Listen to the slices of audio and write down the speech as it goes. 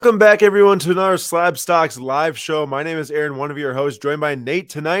Welcome back, everyone, to another Slab Stocks live show. My name is Aaron, one of your hosts, joined by Nate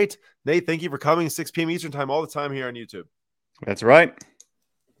tonight. Nate, thank you for coming 6 p.m. Eastern time all the time here on YouTube. That's right.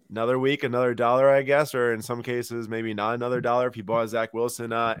 Another week, another dollar, I guess, or in some cases, maybe not another dollar. If you bought Zach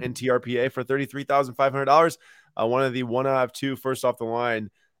Wilson NTRPA for $33,500, one of the one out of two first off the line,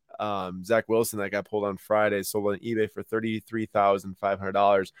 Zach Wilson that got pulled on Friday, sold on eBay for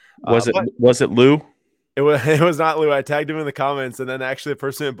 $33,500. Was it Lou? It was not Lou. I tagged him in the comments, and then actually the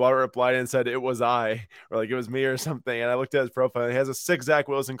person that bought it replied and said it was I, or like it was me or something. And I looked at his profile. He has a 6 Zach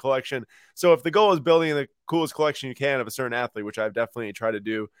Wilson collection. So if the goal is building the coolest collection you can of a certain athlete, which I've definitely tried to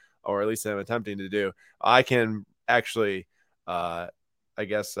do, or at least I'm attempting to do, I can actually, relate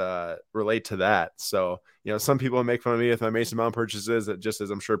to that. So, some people make fun of me with my Mason Mount purchases, just as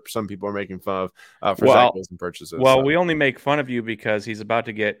I'm sure some people are making fun of for Zach Wilson purchases. Well, so we only make fun of you because he's about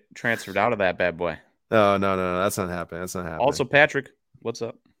to get transferred out of that bad boy. No, that's not happening. That's not happening. Also, Patrick, what's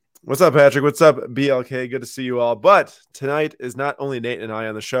up? What's up, Patrick? What's up, BLK? Good to see you all. But tonight is not only Nate and I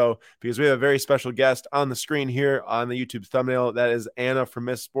on the show, because we have a very special guest on the screen here on the YouTube thumbnail. That is Anna from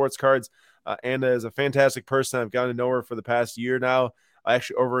Miss Sports Cards. Anna is a fantastic person. I've gotten to know her for the past year now,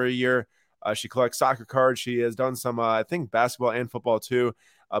 actually over a year. She collects soccer cards. She has done some, I think, basketball and football too,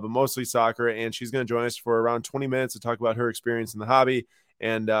 but mostly soccer. And she's going to join us for around 20 minutes to talk about her experience in the hobby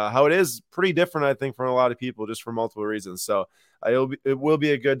and how it is pretty different, I think, from a lot of people, just for multiple reasons. So it will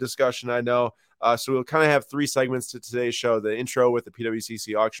be a good discussion, I know. So we'll kind of have 3 segments to today's show: the intro with the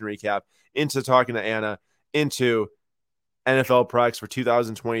PWCC auction recap, into talking to Anna, into NFL products for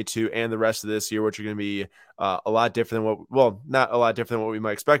 2022 and the rest of this year, which are going to be a lot different than not a lot different than what we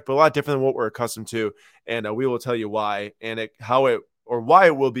might expect, but a lot different than what we're accustomed to. And we will tell you why and why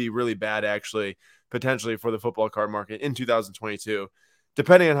it will be really bad, actually, potentially, for the football card market in 2022.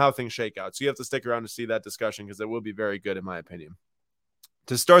 Depending on how things shake out. So you have to stick around to see that discussion, because it will be very good, in my opinion.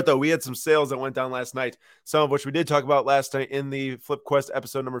 To start, though, we had some sales that went down last night, some of which we did talk about last night in the Flip Quest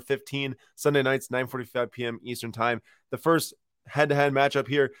episode number 15, Sunday nights, 9:45 p.m. Eastern time. The first head-to-head matchup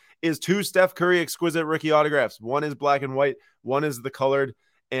here is 2 Steph Curry exquisite rookie autographs. One is black and white, one is the colored,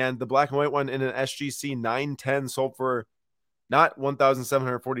 and the black and white one in an SGC 910 sold for not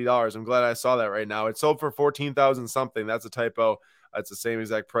 $1,740. I'm glad I saw that right now. It sold for $14,000 something. That's a typo. It's the same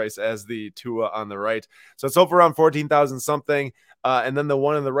exact price as the Tua on the right. So it sold for around $14,000 something. And then the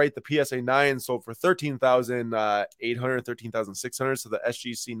one on the right, the PSA 9, sold for $13,800, $13,600. So the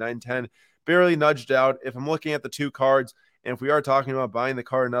SGC 910 barely nudged out. If I'm looking at the 2 cards, and if we are talking about buying the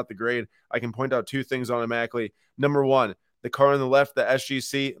card, not the grade, I can point out 2 things automatically. Number 1, the card on the left, the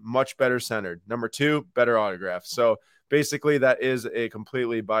SGC, much better centered. Number 2, better autograph. So basically that is a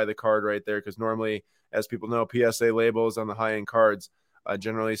completely buy the card right there, because normally, as people know, PSA labels on the high-end cards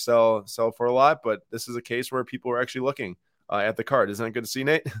generally sell for a lot, but this is a case where people are actually looking at the card. Isn't that good to see,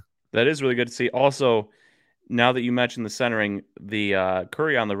 Nate? That is really good to see. Also, now that you mentioned the centering, the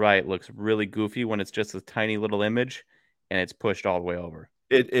Curry on the right looks really goofy when it's just a tiny little image and it's pushed all the way over.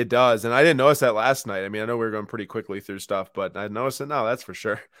 It does, and I didn't notice that last night. I mean, I know we were going pretty quickly through stuff, but I noticed it now, that's for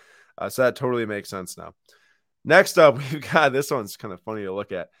sure. So that totally makes sense now. Next up, we've got, this one's kind of funny to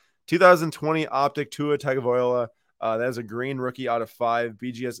look at. 2020 Optic Tua Tagovailoa. That is a green rookie out of 5,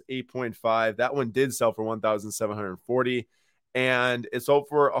 BGS 8.5. That one did sell for $1,740, and it sold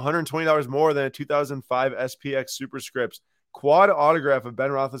for $120 more than a 2005 SPX Superscripts quad autograph of Ben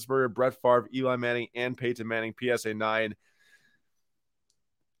Roethlisberger, Brett Favre, Eli Manning, and Peyton Manning, PSA 9.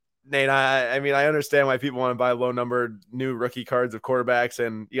 Nate, I mean, I understand why people want to buy low-numbered new rookie cards of quarterbacks,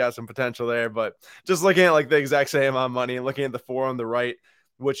 and you got some potential there, but just looking at like the exact same amount of money and looking at the 4 on the right,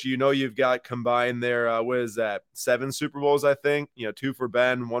 which you've got combined there. What is that? 7 Super Bowls, I think. 2 for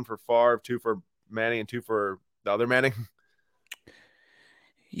Ben, 1 for Favre, 2 for Manning, and 2 for the other Manning.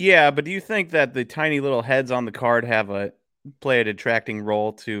 Yeah, but do you think that the tiny little heads on the card play a detracting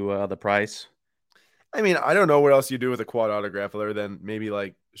role to the price? I mean, I don't know what else you do with a quad autograph other than maybe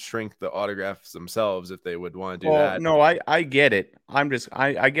like shrink the autographs themselves if they would want to do that. No, I get it.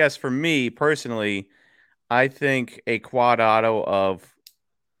 I guess for me personally, I think a quad auto of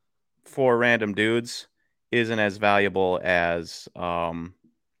 4 random dudes isn't as valuable as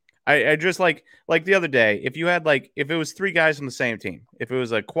I just like the other day, if it was 3 guys from the same team, if it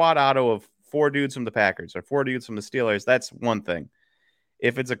was a quad auto of 4 dudes from the Packers or 4 dudes from the Steelers, that's one thing.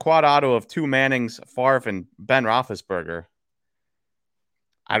 If it's a quad auto of 2 Mannings, Favre, and Ben Roethlisberger,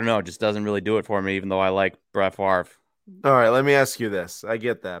 I don't know, it just doesn't really do it for me, even though I like Brett Favre. All right, let me ask you this. I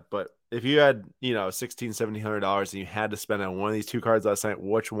get that, but if you had, $1,600-$1,700 and you had to spend on one of these 2 cards last night,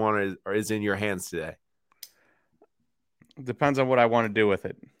 which one is in your hands today? Depends on what I want to do with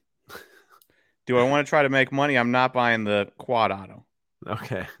it. Do I want to try to make money? I'm not buying the quad auto.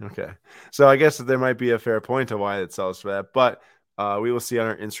 Okay. So I guess that there might be a fair point to why it sells for that, but we will see on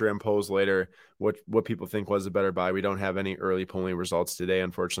our Instagram polls later what people think was a better buy. We don't have any early polling results today,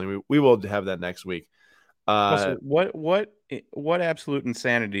 unfortunately. We will have that next week. Also, what absolute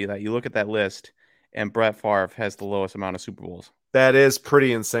insanity that you look at that list and Brett Favre has the lowest amount of Super Bowls. That is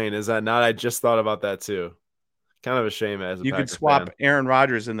pretty insane, is that not? I just thought about that too. Kind of a shame as a You could Packer swap fan. Aaron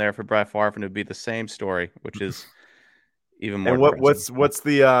Rodgers in there for Brett Favre and it'd be the same story, which is even more And depressing. what's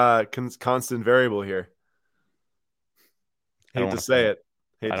the constant variable here? I don't Hate to want to say say it. it.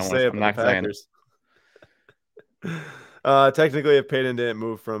 Hate I to don't want say to. it, I'm but the not saying it. Packers. Technically, if Peyton didn't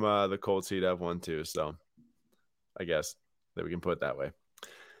move from the Colts, he'd have one too. So I guess that we can put it that way.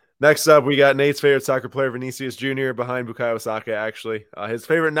 Next up, we got Nate's favorite soccer player, Vinicius Jr., behind Bukayo Saka, actually. His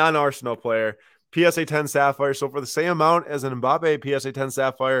favorite non-Arsenal player, PSA 10 Sapphire. So for the same amount as an Mbappe PSA 10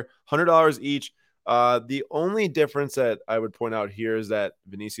 Sapphire, $100 each. The only difference that I would point out here is that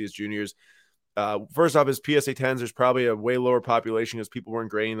Vinicius Jr.'s, first off, his PSA 10s, there's probably a way lower population because people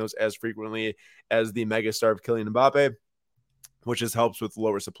weren't grading those as frequently as the megastar of Kylian Mbappe, which just helps with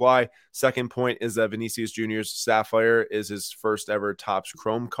lower supply. Second point is that Vinicius Jr.'s Sapphire is his first ever Topps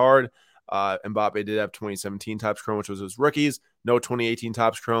Chrome card. Mbappe did have 2017 Topps Chrome, which was his rookies. No 2018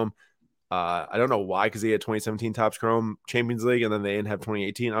 Topps Chrome. I don't know why, because he had 2017 Topps Chrome Champions League, and then they didn't have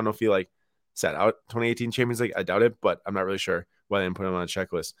 2018. I don't know if he sat out 2018 Champions League. I doubt it, but I'm not really sure why they didn't put him on a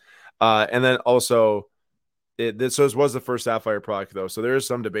checklist. And then also, this was the first Sapphire product though, so there is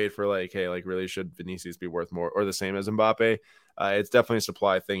some debate for hey, really should Vinicius be worth more or the same as Mbappe? It's definitely a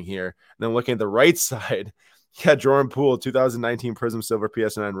supply thing here. And then looking at the right side, Jordan Poole, 2019 Prism Silver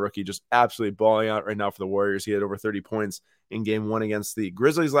PS9 rookie, just absolutely balling out right now for the Warriors. He had over 30 points in game one against the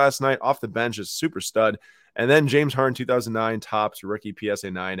Grizzlies last night. Off the bench is super stud. And then James Harden, 2009 Topps rookie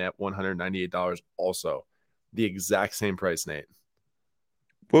PSA 9 at $198, also the exact same price, Nate.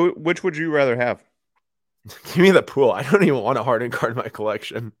 Which would you rather have? Give me the Poole. I don't even want a Harden card in my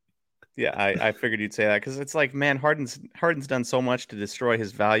collection. Yeah, I figured you'd say that because it's man, Harden's done so much to destroy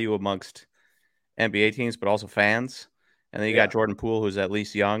his value amongst NBA teams, but also fans. And then you got Jordan Poole, who's at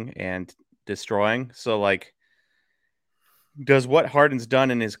least young and destroying. So, does what Harden's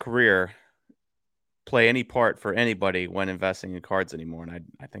done in his career play any part for anybody when investing in cards anymore? And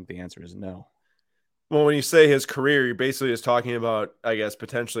I think the answer is no. Well, when you say his career, you're basically just talking about, I guess,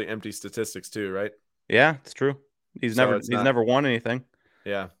 potentially empty statistics too, right? Yeah, it's true. He's never won anything.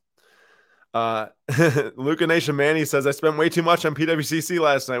 Yeah. Luca Nation Manny says, I spent way too much on PWCC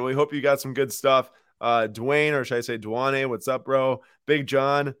last night. We hope you got some good stuff. Dwayne, or should I say Dwane, what's up, bro? Big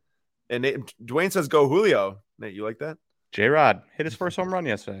John. And Nate, Dwayne says, go Julio. Nate, you like that? J-Rod hit his first home run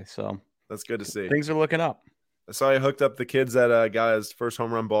yesterday, so that's good to see. Things are looking up. I saw he hooked up the kids that got his first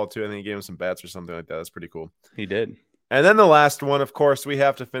home run ball too, and then he gave him some bats or something like that. That's pretty cool. He did. And then the last one, of course, we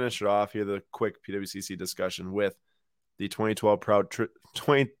have to finish it off here, the quick PWCC discussion with the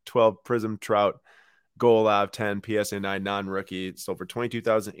 2012 Prism Trout Gold Lab 10 PSA 9 non-rookie. Sold for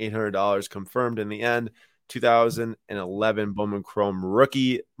 $22,800, confirmed in the end. 2011 Bowman Chrome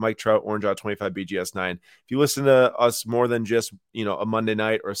rookie Mike Trout Orange Out 25 BGS 9. If you listen to us more than just a Monday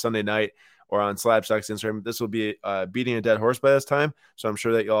night or a Sunday night or on Slabstock's Instagram, this will be beating a dead horse by this time. So I'm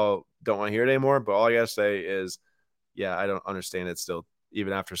sure that y'all don't want to hear it anymore. But all I gotta say is, yeah, I don't understand it still,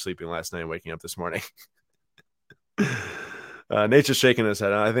 even after sleeping last night and waking up this morning. Nate's just shaking his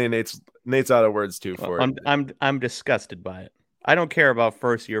head. I think Nate's out of words too for it. I'm disgusted by it. I don't care about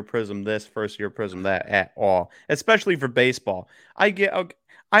first year Prism this, first year Prism that at all, especially for baseball. I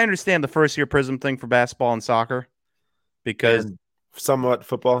understand the first year Prism thing for basketball and soccer because somewhat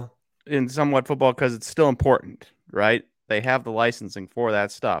football because it's still important, right? They have the licensing for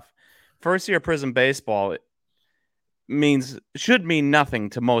that stuff. First year Prism baseball should mean nothing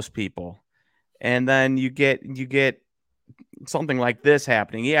to most people. And then you get something like this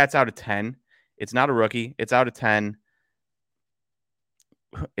happening. Yeah, it's out of 10. It's not a rookie. It's out of 10.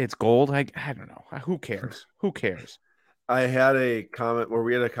 It's gold. I don't know. Who cares? Who cares? I had a comment where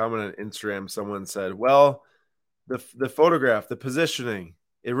we had a comment on Instagram. Someone said, well, the photograph, the positioning,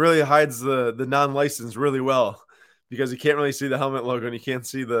 it really hides the non-license really well because you can't really see the helmet logo and you can't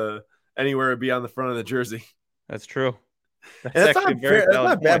see anywhere it'd be on the front of the jersey. That's true. That's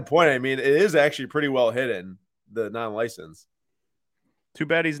not a bad point. I mean, it is actually pretty well hidden, the non-license. Too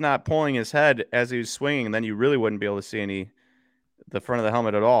bad he's not pulling his head as he was swinging, and then you really wouldn't be able to see the front of the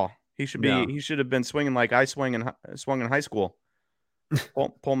helmet at all. He should have been swinging like I swung in high school.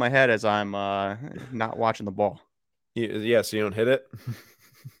 pull my head as I'm not watching the ball. Yeah, so you don't hit it.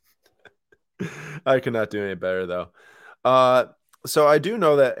 I could not do any better though. So I do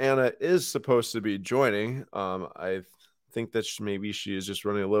know that Anna is supposed to be joining. I think that maybe she is just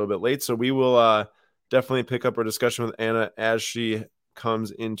running a little bit late. So we will definitely pick up our discussion with Anna as she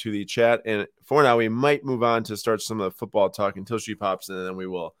comes into the chat. And for now, we might move on to start some of the football talk until she pops in, and then we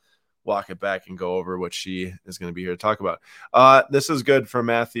will walk it back and go over what she is going to be here to talk about. This is good for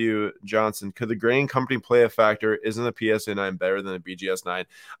Matthew Johnson. Could the grading company play a factor? Isn't the PSA 9 better than the BGS 9?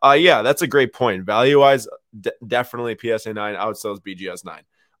 Yeah, that's a great point. Value-wise, definitely PSA 9 outsells BGS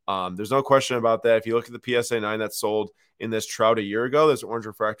 9. There's no question about that. If you look at the PSA 9 that sold in this Trout a year ago, this orange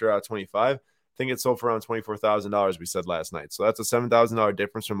refractor out of 25, I think it sold for around $24,000, we said last night. So that's a $7,000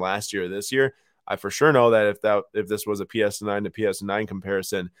 difference from last year to this year. I for sure know that if this was a PSA 9 to PSA 9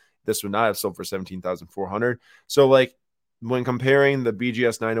 comparison, this would not have sold for $17,400. So, like, when comparing the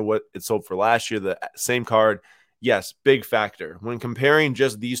BGS 9 to what it sold for last year, the same card, yes, big factor. When comparing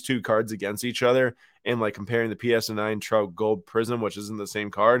just these two cards against each other and, like, comparing the PSA 9 Trout Gold Prism, which isn't the same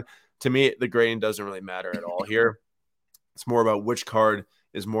card, to me, the grading doesn't really matter at all here. It's more about which card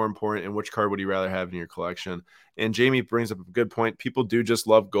is more important and which card would you rather have in your collection. And Jamie brings up a good point. People do just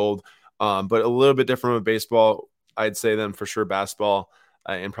love gold, but a little bit different with baseball, I'd say, than for sure basketball.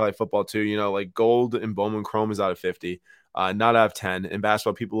 And probably football too, like gold and Bowman Chrome is out of 50, not out of 10. In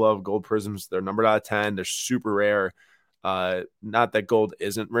basketball, people love gold prisms. They're numbered out of 10. They're super rare. Not that gold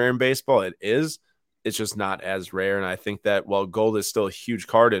isn't rare in baseball. It is. It's just not as rare. And I think that while gold is still a huge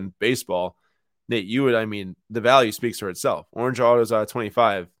card in baseball, Nate, the value speaks for itself. Orange autos out of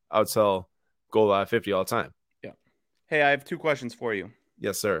 25 outsell gold out of 50 all the time. Yeah. Hey, I have two questions for you.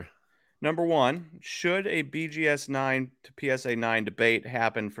 Yes, sir. Number one, should a BGS 9 to PSA 9 debate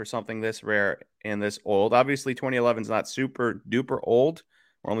happen for something this rare and this old? Obviously, 2011 is not super duper old.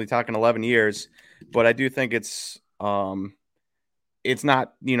 We're only talking 11 years, but I do think it's not,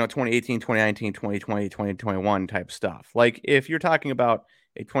 2018, 2019, 2020, 2021 type stuff. Like, if you're talking about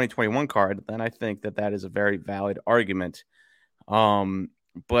a 2021 card, then I think that is a very valid argument.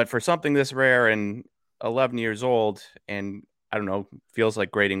 But for something this rare and 11 years old, and I don't know, feels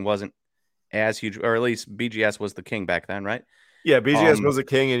like grading wasn't as huge, or at least BGS was the king back then, right? Yeah, BGS was a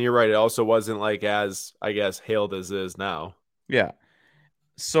king, and you're right. It also wasn't like as, I guess, hailed as it is now. Yeah.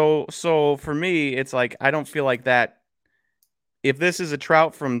 So for me, it's like I don't feel like that. If this is a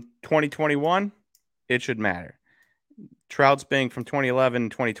Trout from 2021, it should matter. Trout's being from 2011,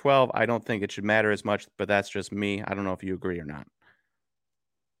 2012, I don't think it should matter as much, but that's just me. I don't know if you agree or not.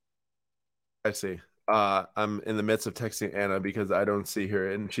 I see. I'm in the midst of texting Anna because I don't see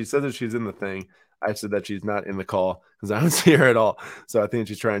her, and she said that she's in the thing. I said that she's not in the call because I don't see her at all. So I think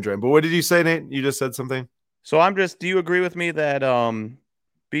she's trying to join. But what did you say, Nate? You just said something. So do you agree with me that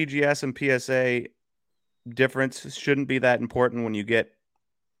BGS and PSA difference shouldn't be that important when you get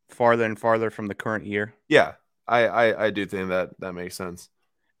farther and farther from the current year? Yeah, I do think that makes sense.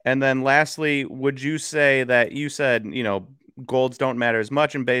 And then lastly, would you say that you said, golds don't matter as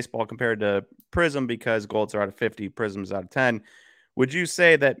much in baseball compared to Prism because golds are out of 50, Prism's out of 10. Would you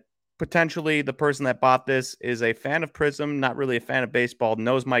say that potentially the person that bought this is a fan of Prism, not really a fan of baseball,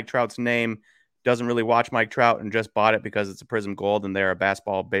 knows Mike Trout's name, doesn't really watch Mike Trout, and just bought it because it's a Prism Gold and they're a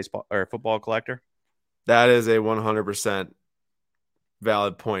basketball, baseball, or football collector? That is a 100%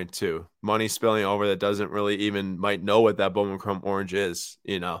 valid point too. Money spilling over that doesn't really even might know what that Bowman Chrome Orange is.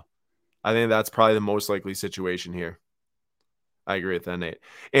 I think that's probably the most likely situation here. I agree with that, Nate.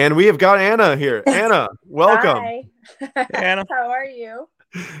 And we have got Anna here. Anna, welcome. Hi. Hey, Anna. How are you?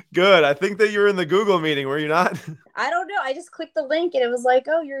 Good. I think that you were in the Google meeting, were you not? I don't know. I just clicked the link and it was like,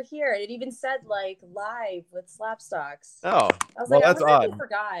 oh, you're here. It even said like live with Slapstocks. Oh, I was well, like, that's I odd. You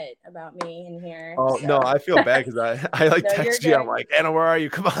forgot about me in here. Oh, so. No, I feel bad because I like no, text you. I'm like, Anna, where are you?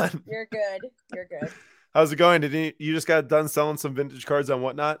 Come on. You're good. You're good. How's it going? Did you just got done selling some vintage cards on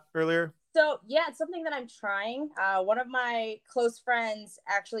Whatnot earlier? So, yeah, it's something that I'm trying. One of my close friends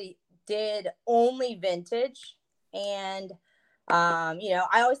actually did only vintage. And, I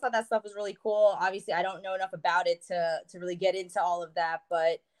always thought that stuff was really cool. Obviously, I don't know enough about it to really get into all of that.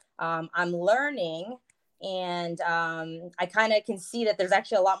 But I'm learning. And I kind of can see that there's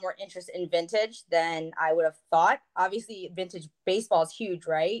actually a lot more interest in vintage than I would have thought. Obviously, vintage baseball is huge,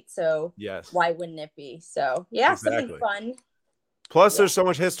 right? So, yes, why wouldn't it be? So, yeah, exactly. Something fun. Plus, there's so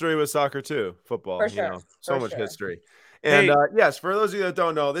much history with soccer too, football. For sure. So For much sure. history. And yes, for those of you that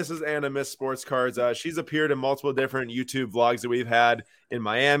don't know, this is Anna Miss Sports Cards. She's appeared in multiple different YouTube vlogs that we've had in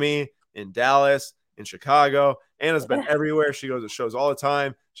Miami, in Dallas, in Chicago. Anna's been everywhere. She goes to shows all the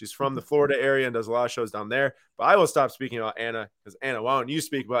time. She's from the Florida area and does a lot of shows down there. But I will stop speaking about Anna because Anna, why don't you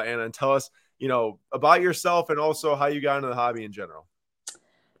speak about Anna and tell us, about yourself and also how you got into the hobby in general?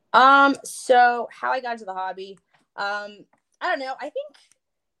 So how I got into the hobby, I don't know. I think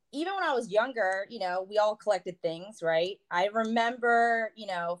even when I was younger, we all collected things, right? I remember,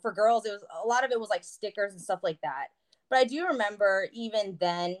 for girls, it was a lot of it was like stickers and stuff like that. But I do remember even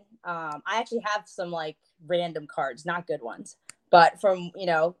then, I actually have some like random cards, not good ones, but from,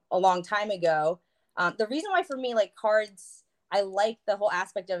 a long time ago. The reason why for me, like cards, I like the whole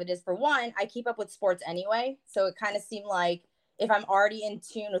aspect of it is, for one, I keep up with sports anyway. So it kind of seemed like if I'm already in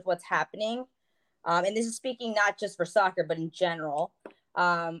tune with what's happening, and this is speaking not just for soccer, but in general,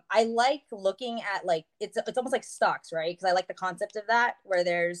 I like looking at like it's almost like stocks, right? Because I like the concept of that, where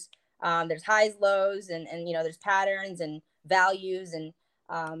there's highs, lows, and there's patterns and values, and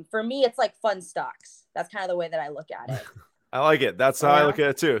for me it's like fun stocks. That's kind of the way that I look at it. I like it. That's how I look at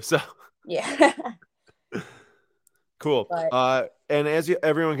it too. So yeah. cool. But, and as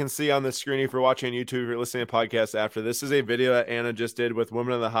everyone can see on the screen, if you're watching YouTube, if you're listening to podcasts after, this is a video that Anna just did with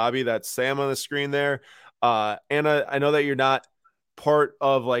Women of the Hobby. That's Sam on the screen there. Anna, I know that you're not part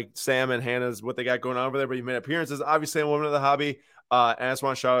of like Sam and Hannah's what they got going on over there, but you made appearances obviously on Women of the Hobby. And I just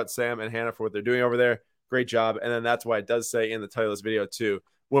want to shout out Sam and Hannah for what they're doing over there. Great job. And then that's why it does say in the title of this video too,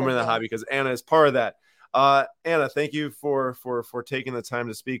 Women of the Hobby, because Anna is part of that. Anna, thank you for taking the time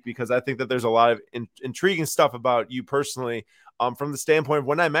to speak, because I think that there's a lot of intriguing stuff about you personally. From the standpoint of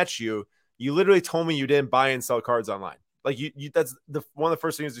when I met you, you literally told me you didn't buy and sell cards online. Like you that's one of the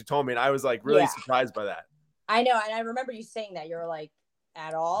first things you told me, and I was like really surprised by that. I know, and I remember you saying that. You're like,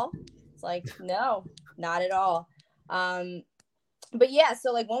 at all? It's like, no, not at all. But yeah,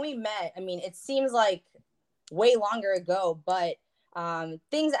 so like when we met, I mean, it seems like way longer ago, but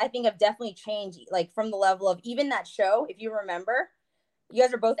things I think have definitely changed, like from the level of even that show, if you remember. You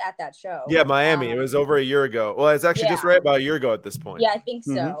guys were both at that show. Yeah, Miami. It was over a year ago. Well, it's actually just right about a year ago at this point. Yeah, I think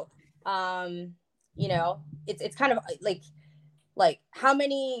so. It's kind of like how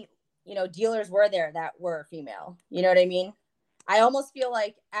many, dealers were there that were female? You know what I mean? I almost feel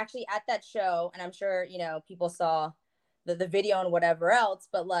like actually at that show, and I'm sure, people saw the video and whatever else,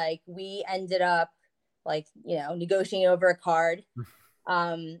 but like we ended up like, negotiating over a card.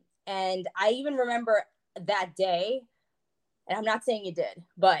 And I even remember that day, and I'm not saying you did,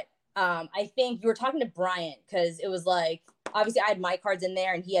 but I think you were talking to Brian, because it was like, obviously I had my cards in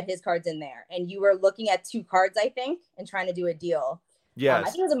there and he had his cards in there, and you were looking at two cards, I think, and trying to do a deal. Yes.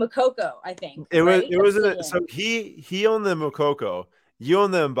 I think it was a Mokoko, I think. It was so he owned the Mokoko, you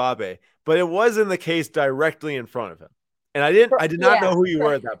owned the Mbappe, but it wasn't the case directly in front of him. And I did not know who you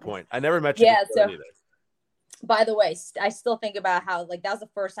were at that point. I never met you before either. By the way, I still think about how like that was the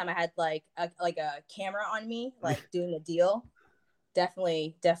first time I had like a camera on me, like doing a deal.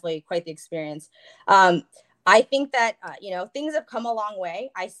 Definitely quite the experience. I think that things have come a long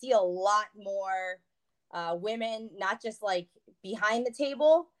way. I see a lot more women, not just like behind the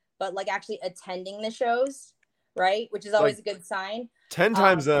table, but like actually attending the shows, right? Which is always a good sign. 10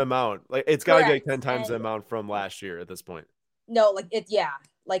 times the amount. Like it's got to be like 10 times the amount from last year at this point. No, like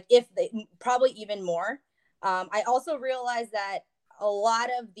like if they probably even more. I also realized that a lot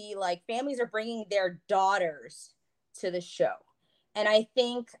of the like families are bringing their daughters to the show. And I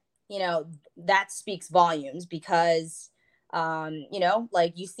think, that speaks volumes, because,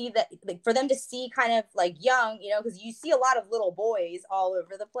 like you see that like for them to see kind of like young, because you see a lot of little boys all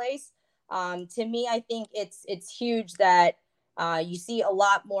over the place. To me, I think it's huge that you see a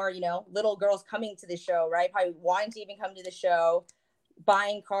lot more, little girls coming to the show, right? Probably wanting to even come to the show,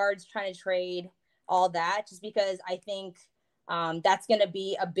 buying cards, trying to trade, all that, just because I think that's going to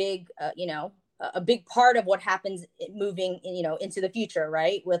be a big, a big part of what happens moving, into the future,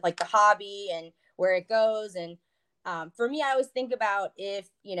 right? With like the hobby and where it goes. And for me, I always think about if,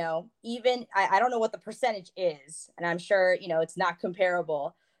 even, I don't know what the percentage is, and I'm sure, it's not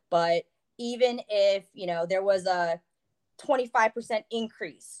comparable, but even if, there was a 25%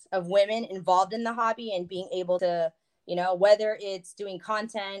 increase of women involved in the hobby and being able to, whether it's doing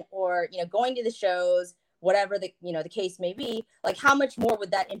content or, going to the shows, whatever the, the case may be, like how much more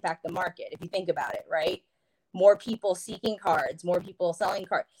would that impact the market if you think about it, right? More people seeking cards, more people selling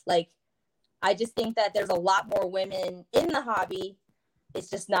cards. Like, I just think that there's a lot more women in the hobby. It's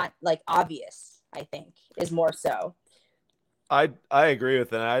just not like obvious, I think, is more so. I agree with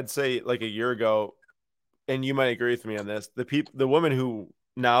that. I'd say like a year ago, and you might agree with me on this, the women who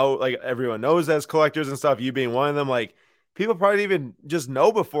now like everyone knows as collectors and stuff, you being one of them, like people probably even just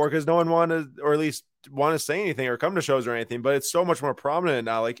know before because no one wanted, or at least want to say anything or come to shows or anything, but it's so much more prominent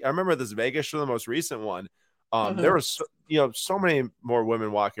now. Like I remember this Vegas show, the most recent one. There was, so many more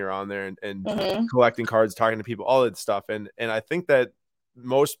women walking around there and collecting cards, talking to people, all that stuff. And I think that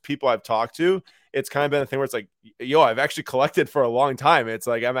most people I've talked to, it's kind of been a thing where it's like, I've actually collected for a long time. It's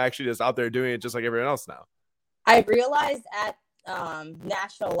like, I'm actually just out there doing it just like everyone else now. I realized at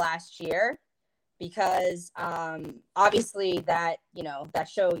national last year because obviously that that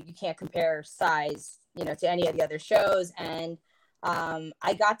show, you can't compare size to any of the other shows. And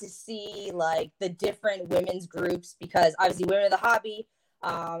I got to see like the different women's groups because obviously Women of the Hobby.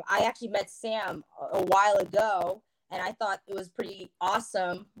 I actually met Sam a while ago, and I thought it was pretty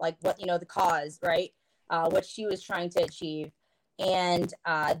awesome, like what the cause, right? What she was trying to achieve. And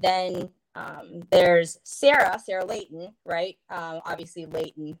then there's Sarah Layton, right? Obviously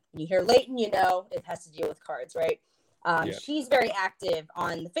Layton, you hear Layton, it has to deal with cards, right? Yeah. She's very active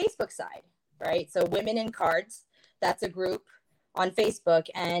on the Facebook side, right? So Women in Cards, that's a group on Facebook.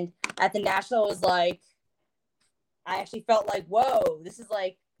 And at the National, it was like, I actually felt like, whoa, this is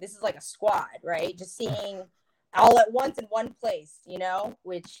like a squad, right? Just seeing all at once in one place,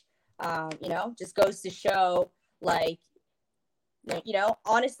 which, just goes to show, like,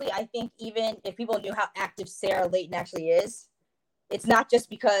 honestly, I think even if people knew how active Sarah Layton actually is, it's not just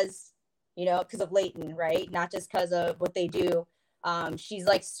because of Layton, right? Not just because of what they do. She's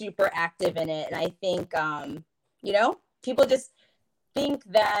like super active in it. And I think, people just think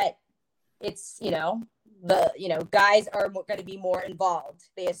that it's, guys are going to be more involved.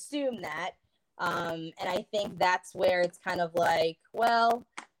 They assume that. And I think that's where it's kind of like, well,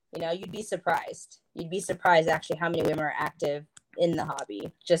 you'd be surprised. You'd be surprised actually how many women are active in the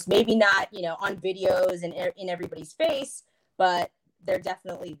hobby. Just maybe not, on videos and in everybody's face, but they're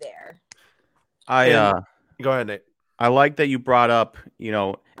definitely there. Go ahead, Nate. I like that you brought up,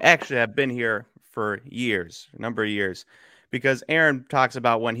 actually I've been here for years, a number of years, because Aaron talks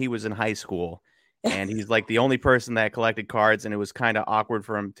about when he was in high school and he's like the only person that collected cards, and it was kind of awkward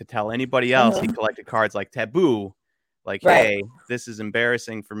for him to tell anybody else he collected cards, like taboo. Like, right. Hey, this is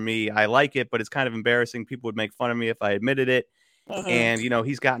embarrassing for me. I like it, but it's kind of embarrassing. People would make fun of me if I admitted it. And,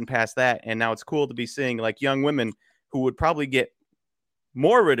 he's gotten past that. And now it's cool to be seeing like young women who would probably get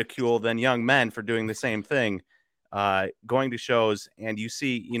more ridicule than young men for doing the same thing, going to shows. And you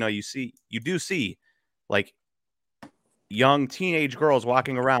do see like young teenage girls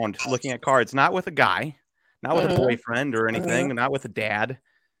walking around looking at cards, not with a guy, not with a boyfriend or anything, not with a dad,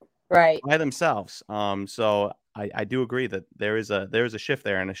 right, by themselves. So I do agree that there is a shift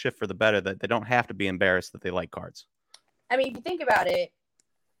there, and a shift for the better, that they don't have to be embarrassed that they like cards. I mean, if you think about it,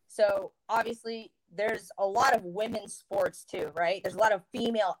 so obviously there's a lot of women's sports too, right? There's a lot of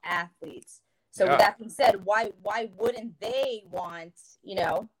female athletes. So with that being said, why wouldn't they want,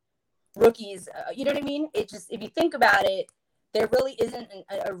 rookies? You know what I mean? It just, if you think about it, there really isn't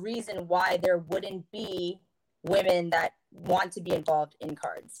a reason why there wouldn't be women that want to be involved in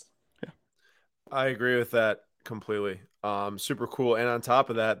cards. Yeah. I agree with that completely. Super cool. And on top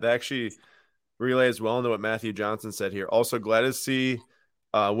of that, they actually relays well into what Matthew Johnson said here. Also glad to see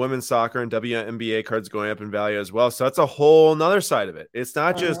women's soccer and WNBA cards going up in value as well. So that's a whole nother side of it. It's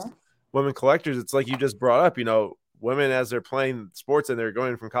not just women collectors. It's like you just brought up, women as they're playing sports and they're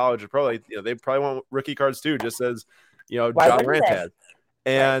going from college to pro, they probably want rookie cards too, just as, John Morant had.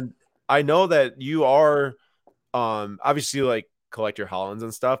 And I know that you are obviously like collect your Hollands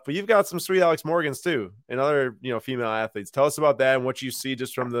and stuff, but you've got some sweet Alex Morgans too and other, female athletes. Tell us about that and what you see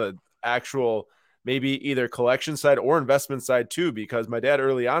just from the actual maybe either collection side or investment side too, because my dad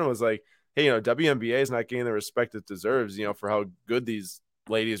early on was like, hey, WNBA is not getting the respect it deserves, for how good these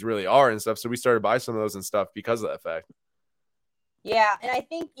ladies really are and stuff. So we started buying some of those and stuff because of that fact. Yeah. And I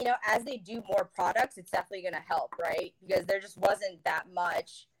think, as they do more products, it's definitely going to help, right? Because there just wasn't that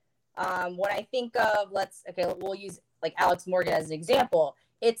much. When I think of, we'll use like Alex Morgan as an example.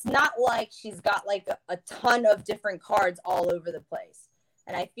 It's not like she's got like a ton of different cards all over the place.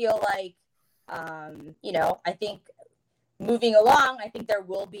 And I feel like, I think moving along, I think there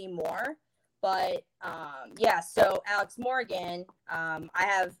will be more. But, so Alex Morgan, I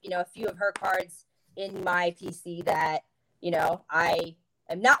have, a few of her cards in my PC that, I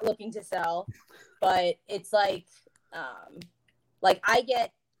am not looking to sell. But it's like I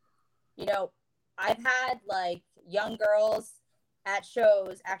get, I've had like young girls at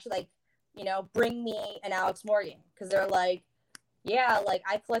shows actually bring me an Alex Morgan because they're like, yeah, like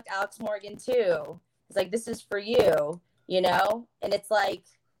I collect Alex Morgan too. It's like, this is for you, and it's like,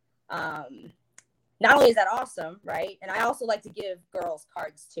 not only is that awesome, right? And I also like to give girls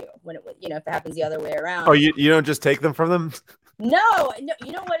cards too when it, if it happens the other way around. Oh, you don't just take them from them? No,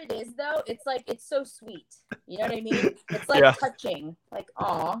 you know what it is though? It's like, it's so sweet. You know what I mean? It's like touching, like,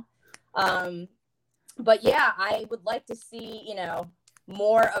 aw. But yeah, I would like to see,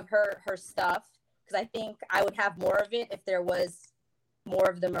 more of her stuff, because I think I would have more of it if there was more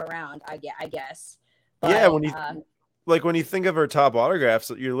of them around, I guess. But, yeah, like when you think of her top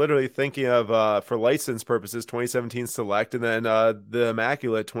autographs, you're literally thinking of for license purposes 2017 Select and then the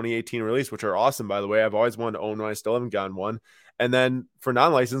Immaculate 2018 release, which are awesome by the way. I've always wanted to own one. I still haven't gotten one. And then for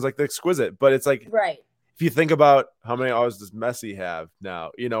non-license, like the Exquisite. But it's like Right. if you think about how many autos does Messi have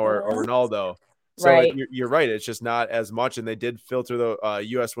now, or Ronaldo. So Right. you're right. It's just not as much. And they did filter the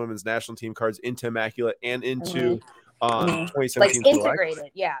U.S. women's national team cards into Immaculate and into 2017 like Select.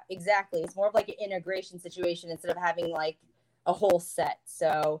 integrated. Yeah, exactly. It's more of like an integration situation instead of having like a whole set.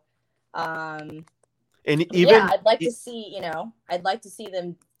 So, and even I'd like to see, I'd like to see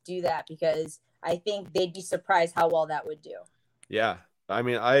them do that because I think they'd be surprised how well that would do. Yeah. I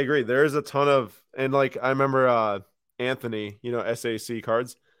mean, I agree. There's a ton of, and like I remember Anthony, SAC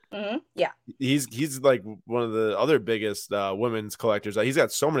cards. Yeah, he's like one of the other biggest women's collectors. He's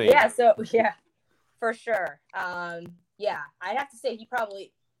got so many. Yeah, so yeah, for sure. Yeah, I'd have to say he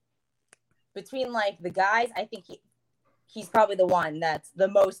probably between like the guys, I think he's probably the one that's the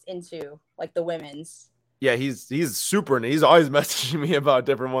most into like the women's. Yeah, he's super, and he's always messaging me about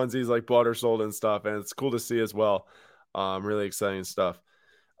different ones he's like bought or sold and stuff, and it's cool to see as well. Really exciting stuff.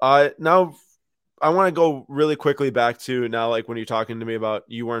 Now I want to go really quickly back to now, like when you're talking to me about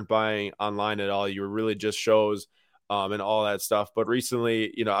you weren't buying online at all, you were really just shows and all that stuff. But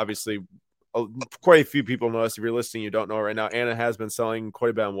recently, obviously quite a few people notice. If you're listening, you don't know right now, Anna has been selling quite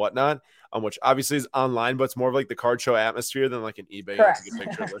a bit on Whatnot, which obviously is online, but it's more of like the card show atmosphere than like an eBay. Correct. Take a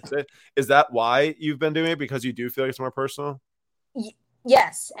picture, list it. Is that why you've been doing it? Because you do feel like it's more personal?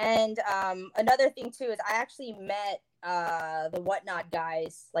 Yes. And another thing too is I actually met the Whatnot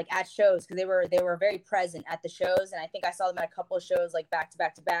guys like at shows because they were very present at the shows, and I think I saw them at a couple of shows like back to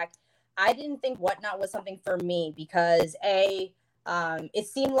back to back. I didn't think Whatnot was something for me because it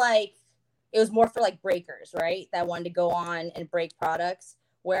seemed like it was more for like breakers, right? That wanted to go on and break products.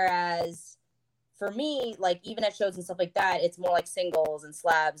 Whereas for me, like even at shows and stuff like that, it's more like singles and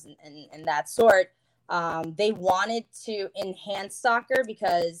slabs and that sort. They wanted to enhance soccer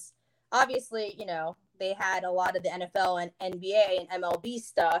because obviously, they had a lot of the NFL and NBA and MLB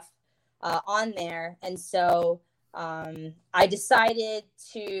stuff on there. And so I decided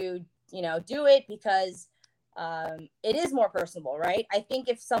to, do it because it is more personable, right? I think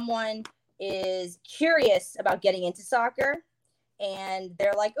if someone is curious about getting into soccer and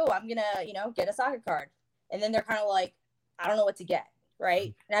they're like, oh, I'm going to, get a soccer card. And then they're kind of like, I don't know what to get.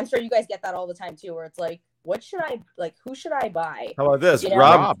 Right. And I'm sure you guys get that all the time too, where it's like, what should I like? Who should I buy? How about this?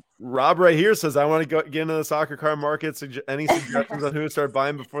 Rob right here says, I want to get into the soccer card market. Any suggestions on who to start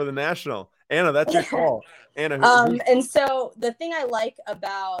buying before the national? Anna, that's your call. Anna. And so the thing I like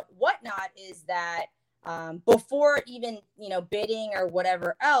about Whatnot is that before even, bidding or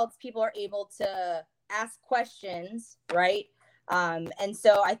whatever else, people are able to ask questions. Right. And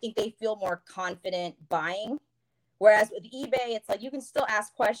so I think they feel more confident buying. Whereas with eBay, it's like you can still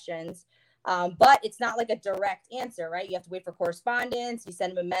ask questions, but it's not like a direct answer, right? You have to wait for correspondence. You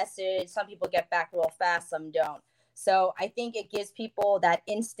send them a message. Some people get back real fast, some don't. So I think it gives people that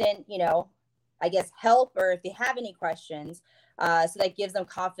instant, I guess, help, or if they have any questions, so that gives them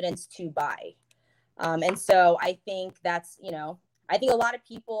confidence to buy. And so I think that's, I think a lot of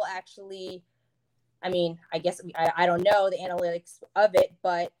people actually, I mean, I guess I don't know the analytics of it,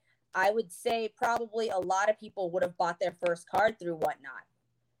 but I would say probably a lot of people would have bought their first card through Whatnot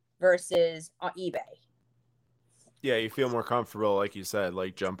versus on eBay. Yeah, you feel more comfortable, like you said,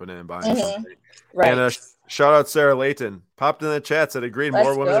 like jumping in and buying something. Right. And shout out Sarah Layton. Popped in the chat, said agreed,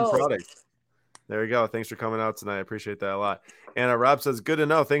 more women in products. There we go. Thanks for coming out tonight. I appreciate that a lot. Anna, Rob says, good to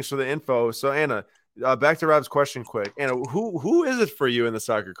know. Thanks for the info. So, Anna, back to Rob's question quick. Anna, who is it for you in the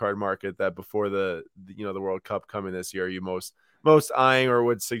soccer card market that before the World Cup coming this year, are you most eyeing or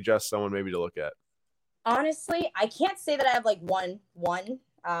would suggest someone maybe to look at? Honestly, I can't say that I have like one.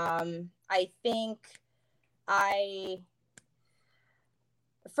 I think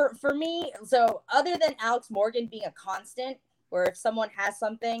for me, so other than Alex Morgan being a constant, where if someone has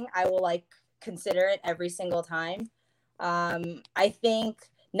something, I will like consider it every single time. I think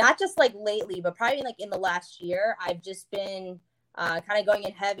not just like lately, but probably like in the last year, I've just been kind of going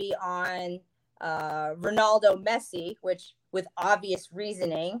in heavy on Ronaldo, Messi, which with obvious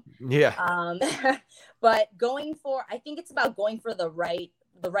reasoning. Yeah. But I think it's about going for the right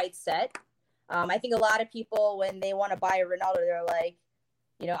set. I think a lot of people, when they want to buy a Ronaldo, they're like,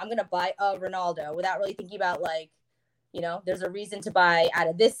 I'm going to buy a Ronaldo without really thinking about like, there's a reason to buy out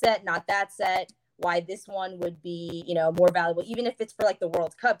of this set, not that set, why this one would be, more valuable, even if it's for like the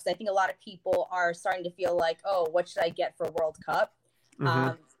World Cup. Because I think a lot of people are starting to feel like, oh, what should I get for World Cup?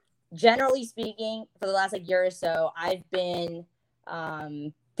 Mm-hmm. Generally speaking, for the last like year or so, I've been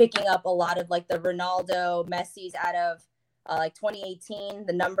picking up a lot of like the Ronaldo, Messi's out of like 2018,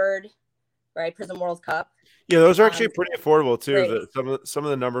 the numbered, right, Prism World Cup. Yeah, those are actually pretty affordable too. Great. Some of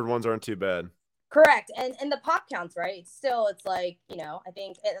the numbered ones aren't too bad. Correct. And the pop counts, right? It's like, I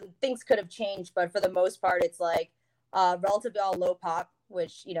think things could have changed, but for the most part, it's like relatively all low pop,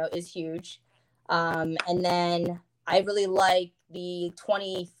 which, is huge. And then I really like the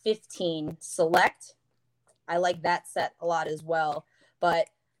 2015 Select. I like that set a lot as well. But,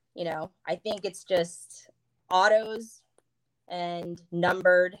 I think it's just autos and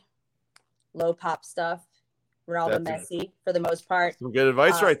numbered low pop stuff. Ronaldo, Messi for the most part. Some good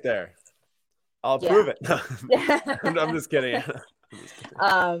advice right there. I'll prove it. I'm just kidding.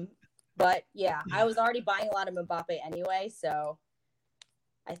 But yeah, I was already buying a lot of Mbappe anyway, so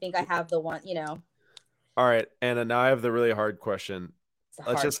I think I have the one, All right, Anna. Now I have the really hard question.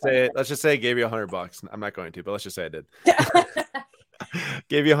 Let's just say I gave you $100. I'm not going to, but let's just say I did.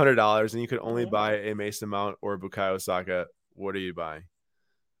 Gave you $100, and you could only buy a Mason Mount or a Bukayo Saka. What are you buying?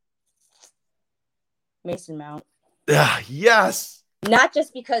 Mason Mount. Yes. Not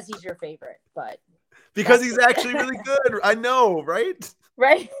just because he's your favorite, but because he's actually really good. I know, right?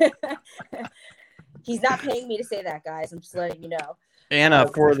 Right. He's not paying me to say that, guys. I'm just letting you know. Anna,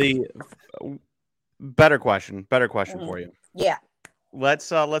 for the better question for you. Yeah.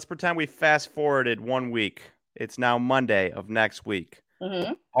 Let's pretend we fast forwarded 1 week. It's now Monday of next week.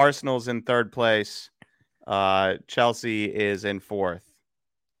 Mm-hmm. Arsenal's in third place. Chelsea is in fourth.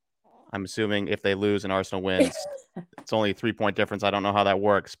 I'm assuming if they lose and Arsenal wins, it's only a 3-point difference. I don't know how that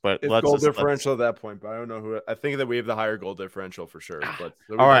works, but it's goal differential at that point. But I don't know who. I think that we have the higher goal differential for sure. But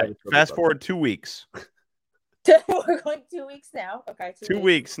all right, fast forward 2 weeks. We're going 2 weeks now. Okay, 2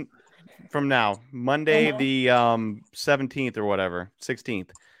 weeks from now, Monday the 17th or whatever, 16th.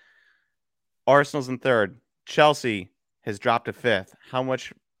 Arsenal's in third. Chelsea has dropped to fifth. How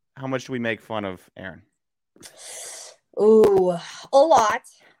much do we make fun of Aaron? Ooh, a lot.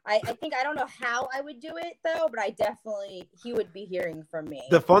 I think I don't know how I would do it though, but he would be hearing from me.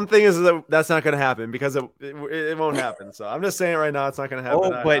 The fun thing is that that's not going to happen because it won't happen. So I'm just saying right now it's not going to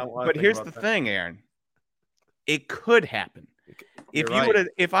happen. Oh, but here's the thing, Aaron. It could happen.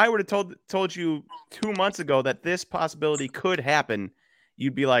 If I would have told you 2 months ago that this possibility could happen,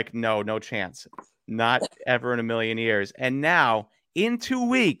 you'd be like, no chance, not ever in a million years. And now in 2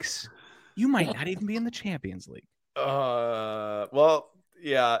 weeks, you might not even be in the Champions League. Well.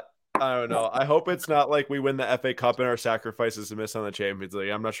 Yeah, I don't know. I hope it's not like we win the FA Cup and our sacrifices to miss on the Champions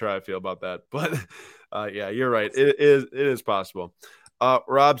League. I'm not sure how I feel about that, but yeah, you're right. It is possible.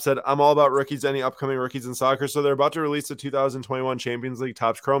 Rob said, I'm all about rookies, any upcoming rookies in soccer. So they're about to release the 2021 Champions League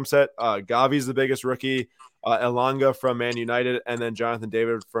Topps Chrome set. Gavi's the biggest rookie, Elanga from Man United, and then Jonathan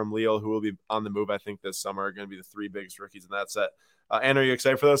David from Lille, who will be on the move, I think, this summer, are going to be the 3 biggest rookies in that set. Anna, are you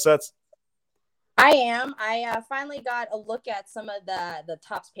excited for those sets? I am. I finally got a look at some of the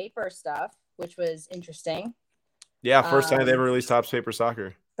Topps paper stuff, which was interesting. Yeah, first time they ever released Topps paper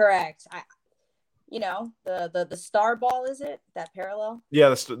soccer. Correct. The star ball, is it that parallel? Yeah,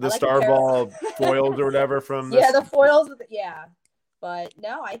 the star ball foils or whatever from this. Yeah, the foils. Yeah, but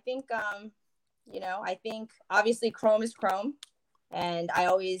no, I think I think obviously Chrome is Chrome, and I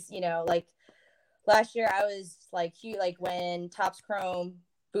always like last year I was like when Topps Chrome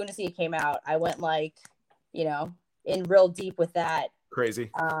Bundesliga came out, I went in real deep with that.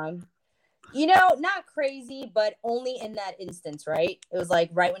 Crazy. Not crazy, but only in that instance, right? It was like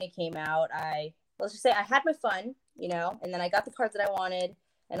right when it came out, let's just say I had my fun, and then I got the cards that I wanted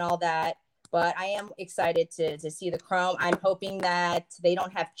and all that. But I am excited to see the Chrome. I'm hoping that they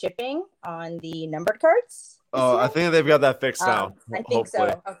don't have chipping on the numbered cards. Oh, I think they've got that fixed now. I think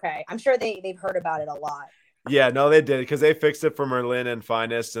so. Okay. I'm sure they've heard about it a lot. Yeah, no, they did because they fixed it for Merlin and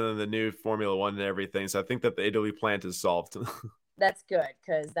Finest and then the new Formula One and everything. So I think that the Italy plant is solved. That's good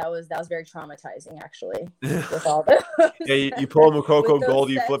because that was very traumatizing actually. With all those. Yeah, you pull a Mokoko Gold,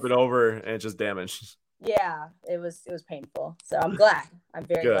 you flip it over, and it's just damaged. Yeah, it was painful. So I'm glad. I'm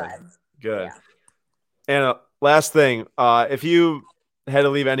very glad. Good. Yeah. And last thing, if you had to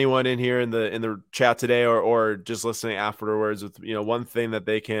leave anyone in here in the chat today or just listening afterwards with one thing that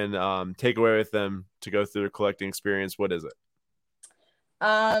they can take away with them to go through their collecting experience, what is it?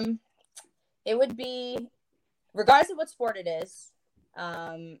 It would be, regardless of what sport it is,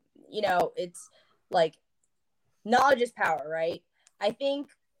 it's like knowledge is power, right? I think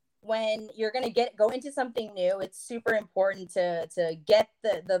when you're going to go into something new, it's super important to get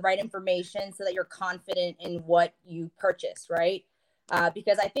the right information so that you're confident in what you purchase, right?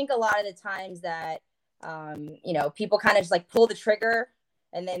 Because I think a lot of the times that, people kind of just like pull the trigger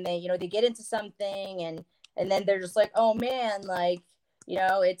and then they get into something and and then they're just like, oh man, like,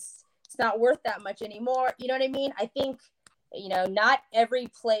 it's not worth that much anymore. You know what I mean? I think, not every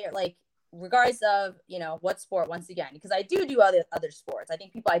player, like, regardless of, what sport, once again, because I do other sports. I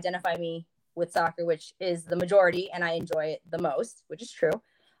think people identify me with soccer, which is the majority, and I enjoy it the most, which is true.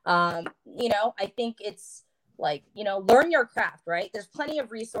 I think it's like, learn your craft, right? There's plenty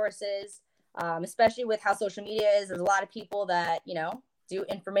of resources, especially with how social media is. There's a lot of people that, do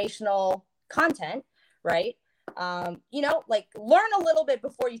informational content, right? Like, learn a little bit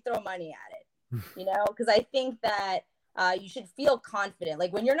before you throw money at it, because I think that you should feel confident.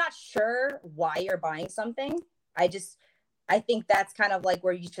 Like, when you're not sure why you're buying something, I think that's kind of like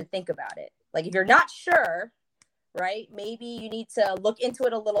where you should think about it. Like, if you're not sure, right, maybe you need to look into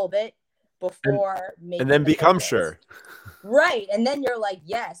it a little bit before making, and then become sure. Right. And then you're like,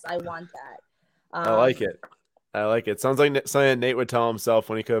 yes, I want that. I like it. Sounds like something Nate would tell himself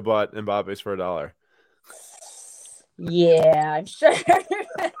when he could have bought Mbappe's for $1. Yeah, I'm sure.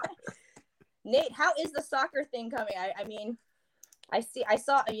 Nate, how is the soccer thing coming? I mean, I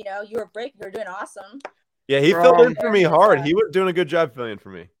saw, you were doing awesome. Yeah, he filled in for me hard. He was doing a good job filling in for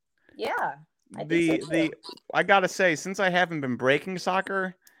me. Yeah. I gotta say, since I haven't been breaking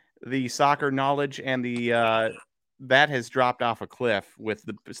soccer, the soccer knowledge and the that has dropped off a cliff with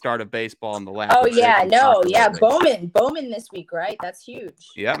the start of baseball and the last. Oh yeah, Bowman this week, right? That's huge.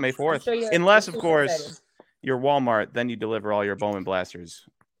 Yeah, May 4th. Sure unless, of course, excited. You're Walmart, then you deliver all your Bowman blasters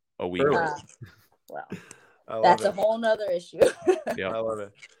a week. Well, that's a whole nother issue. Yeah, I love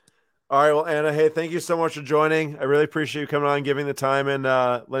it. All right, well, Anna, hey, thank you so much for joining. I really appreciate you coming on, giving the time, and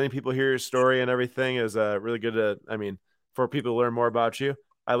letting people hear your story and everything is really good for people to learn more about you.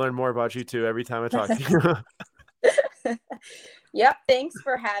 I learn more about you, too, every time I talk to you. Yep, thanks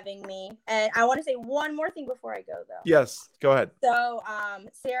for having me. And I want to say one more thing before I go, though. Yes, go ahead. So,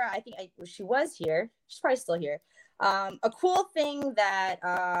 Sarah, I think she was here. She's probably still here. A cool thing that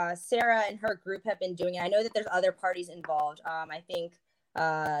Sarah and her group have been doing, and I know that there's other parties involved. I think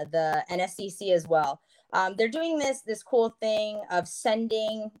the NSCC as well. They're doing this cool thing of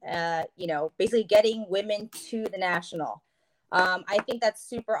sending, basically getting women to the national. I think that's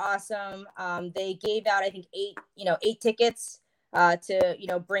super awesome. They gave out, I think, 8 tickets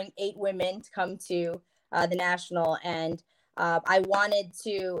to, bring 8 women to come to the national. And I wanted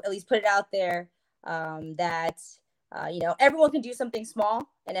to at least put it out there that, everyone can do something small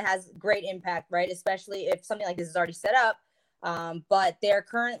and it has great impact, right? Especially if something like this is already set up. But they're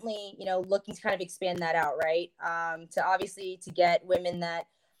currently, looking to kind of expand that out, right? To get women that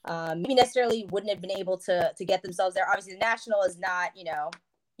maybe necessarily wouldn't have been able to get themselves there. Obviously, the national is not, you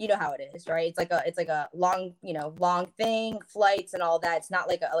know how it is, right? It's like a long, long thing, flights and all that. It's not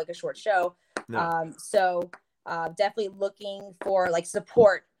like a short show. No. So definitely looking for like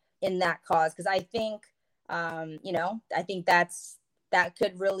support in that cause, because I think, I think that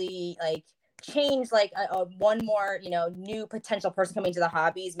could really like change like a one more new potential person coming to the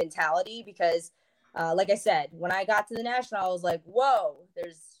hobbies mentality, because like I said, when I got to the national, I was like, whoa,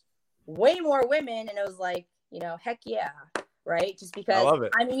 there's way more women, and it was like, heck yeah, right? Just because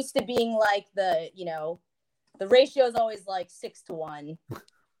I'm used to being like the ratio is always like 6-1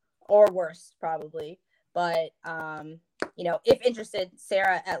 or worse probably, but if interested,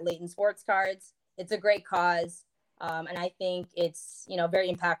 Sarah at Layton Sports Cards, it's a great cause. And I think it's,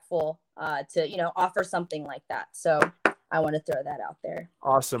 very impactful to, offer something like that. So I want to throw that out there.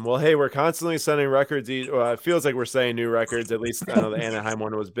 Awesome. Well, hey, we're constantly setting records. It feels like we're setting new records. At least I know the Anaheim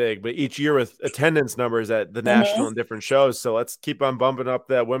one was big, but each year with attendance numbers at the national and different shows. So let's keep on bumping up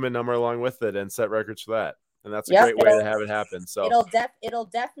that women number along with it and set records for that. And that's a great way to have it happen. So it'll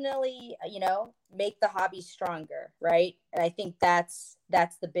definitely, make the hobby stronger, right? And I think that's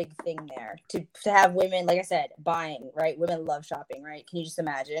the big thing there, to have women, like I said, buying, right? Women love shopping, right? Can you just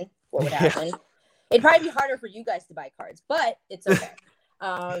imagine what would happen? Yeah. It'd probably be harder for you guys to buy cards, but it's okay.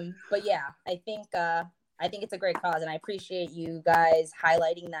 But yeah, I think it's a great cause, and I appreciate you guys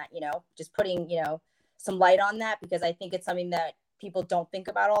highlighting that, just putting, some light on that, because I think it's something that people don't think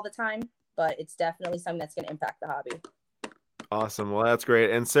about all the time, but it's definitely something that's going to impact the hobby. Awesome. Well, that's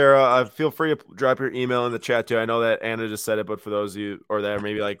great. And Sarah, feel free to drop your email in the chat too. I know that Anna just said it, but for those of you or that are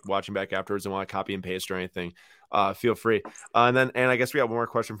maybe like watching back afterwards and want to copy and paste or anything, feel free. And I guess we got one more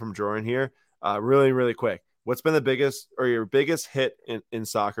question from Jordan here. Really, really quick. What's been the biggest or your biggest hit in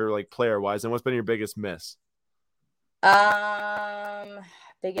soccer, like player wise, and what's been your biggest miss?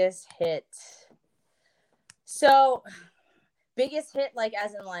 Biggest hit. So biggest hit, like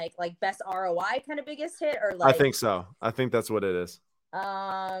as in like best ROI kind of biggest hit, or like? I think so. I think that's what it is.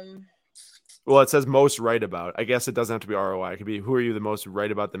 Well, it says most right about. I guess it doesn't have to be ROI. It could be who are you the most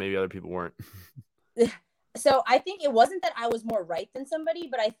right about that maybe other people weren't. So I think it wasn't that I was more right than somebody,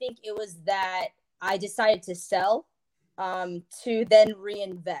 but I think it was that I decided to sell to then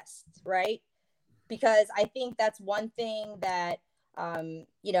reinvest, right? Because I think that's one thing that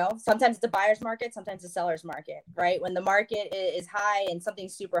sometimes it's a buyer's market, sometimes it's a seller's market, right? When the market is high and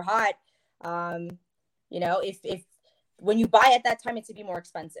something's super hot, if when you buy at that time, it's to be more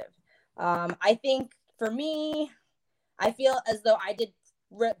expensive. I think for me, I feel as though I did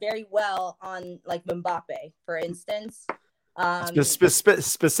very well on like Mbappe, for instance.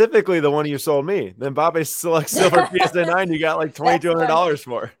 Specifically, the one you sold me, the Mbappe Select Silver PSA 9, you got like $2,200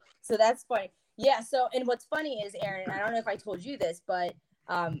 for. So that's funny. Yeah. So, and what's funny is, Aaron, I don't know if I told you this, but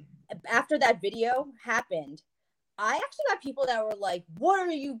after that video happened, I actually got people that were like, "What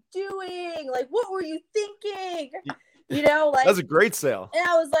are you doing? Like, what were you thinking?" Like that's a great sale. And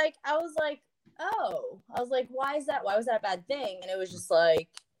I was like, oh, why is that? Why was that a bad thing? And it was just like,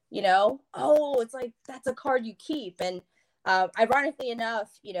 oh, it's like that's a card you keep. And ironically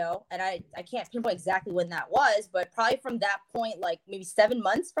enough, and I can't pinpoint exactly when that was, but probably from that point, like maybe 7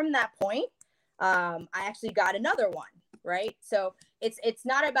 months from that point, I actually got another one, right? So it's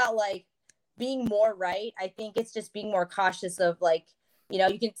not about like being more right. I think it's just being more cautious of like,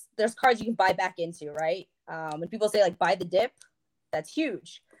 there's cards you can buy back into, right? When people say like buy the dip, that's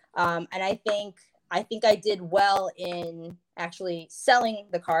huge. And I think I did well in actually selling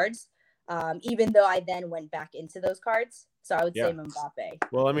the cards, even though I then went back into those cards. So I would say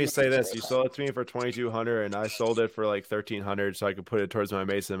Mbappe. Well, let me say this: you sold it to me for $2,200, and I sold it for like $1,300, so I could put it towards my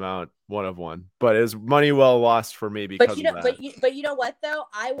Mason mount, one of one. But it was money well lost for me because of that. But you know what though?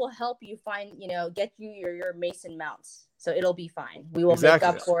 I will help you find, get you your Mason mounts, so it'll be fine. We will make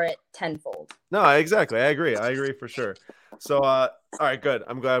up for it tenfold. No, exactly. I agree for sure. So, all right, good.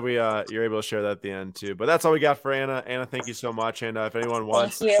 I'm glad you're able to share that at the end too. But that's all we got for Anna. Anna, thank you so much. And if anyone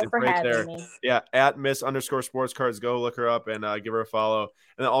wants, thank you for having me. Yeah, at Miss_sports_cards. Go look her up and give her a follow.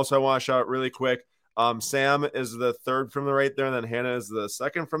 And then also, I want to shout out really quick. Sam is the third from the right there, and then Hannah is the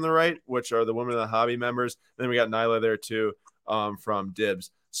second from the right, which are the Women of the Hobby members. And then we got Nyla there too, from Dibs.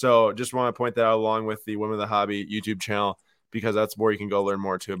 So just want to point that out along with the Women of the Hobby YouTube channel, because that's where you can go learn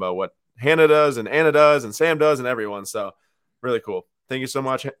more too about what Hannah does and Anna does and Sam does and everyone. So really cool. Thank you so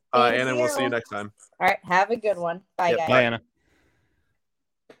much, Anna. We'll see you next time. All right. Have a good one. Bye, guys. Bye, Anna.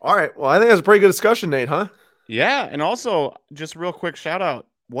 All right. Well, I think that's a pretty good discussion, Nate, huh? Yeah. And also, just real quick shout out.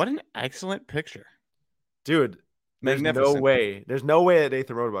 What an excellent picture. Dude, there's no way that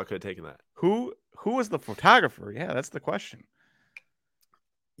Nathan Rodabout could have taken that. Who was the photographer? Yeah, that's the question.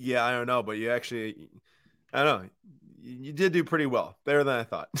 Yeah, I don't know, but I don't know. You did do pretty well. Better than I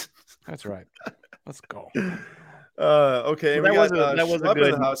thought. That's right. Let's go. Okay. So that was a good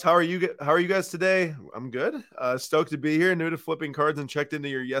in the house. How are you guys today? I'm good. Stoked to be here. New to flipping cards and checked into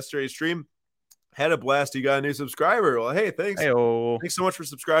your yesterday's stream. Had a blast. You got a new subscriber. Well, hey, thanks. Hey-o. Thanks so much for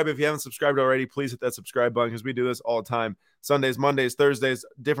subscribing. If you haven't subscribed already, please hit that subscribe button, because we do this all the time. Sundays, Mondays, Thursdays,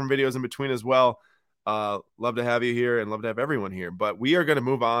 different videos in between as well. Love to have you here and love to have everyone here. But we are going to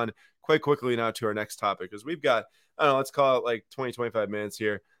move on quite quickly now to our next topic, because we've got, I don't know, let's call it like 20, 25 minutes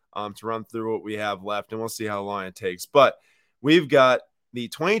here to run through what we have left, and we'll see how long it takes. But we've got the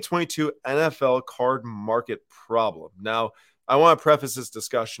 2022 NFL card market problem. Now, I want to preface this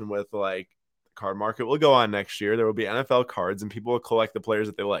discussion with like, card market will go on next year. There will be NFL cards and people will collect the players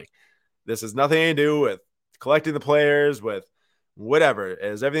that they like. This has nothing to do with collecting the players, with whatever. It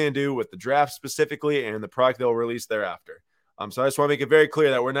has everything to do with the draft specifically and the product they'll release thereafter. So I just want to make it very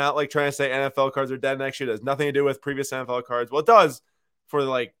clear that we're not like trying to say NFL cards are dead next year. It has nothing to do with previous NFL cards. Well, it does for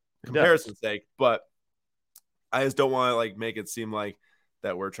like comparison's sake, but I just don't want to like make it seem like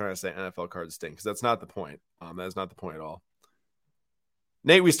that we're trying to say NFL cards stink, because that's not the point. That is not the point at all.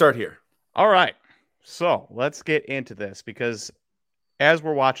 Nate, we start here. All right. So let's get into this, because as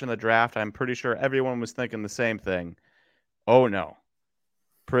we're watching the draft, I'm pretty sure everyone was thinking the same thing. Oh, no.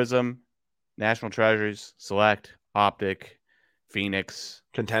 Prism, National Treasures, Select, Optic, Phoenix.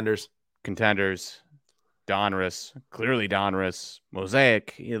 Contenders, Donruss, clearly Donruss,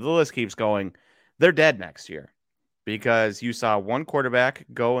 Mosaic. The list keeps going. They're dead next year, because you saw one quarterback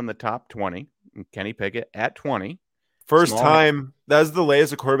go in the top 20, Kenny Pickett, at 20. First time. That's the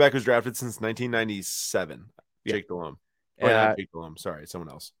latest a quarterback was drafted since 1997. Jake Delhomme. Not Jake Delhomme. Sorry, someone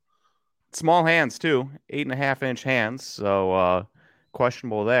else. Small hands too, 8.5-inch hands. So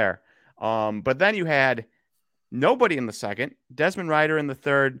questionable there. But then you had nobody in the second. Desmond Ridder in the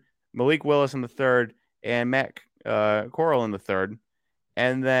third. Malik Willis in the third, and Matt Corral in the third,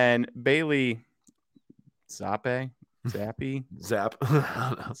 and then Bailey Zap. I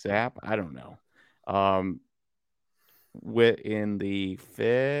don't know. in the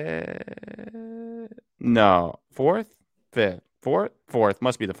fourth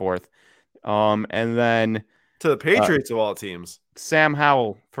must be the fourth. And then To the Patriots of all teams. Sam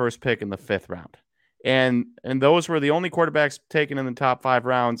Howell, first pick in the 5th round. And those were the only quarterbacks taken in the top 5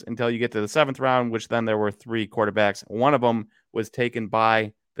 rounds until you get to the 7th round, which then there were 3 quarterbacks. One of them was taken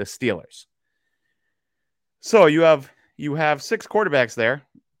by the Steelers. So you have 6 quarterbacks there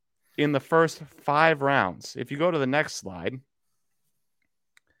in the first 5 rounds. If you go to the next slide,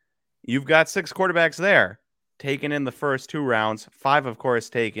 you've got 6 quarterbacks there taken in the first 2 rounds, 5, of course,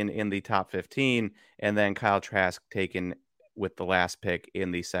 taken in the top 15, and then Kyle Trask taken with the last pick in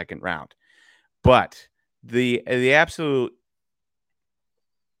the 2nd round. But the absolute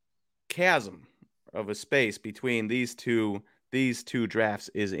chasm of a space between these two drafts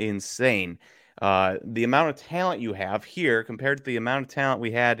is insane. The amount of talent you have here compared to the amount of talent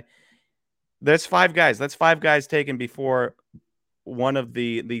we had, that's 5 guys. That's 5 guys taken before one of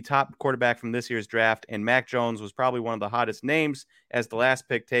the top quarterback from this year's draft, and Mac Jones was probably one of the hottest names as the last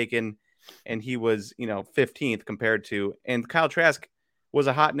pick taken, and he was 15th compared to, and Kyle Trask was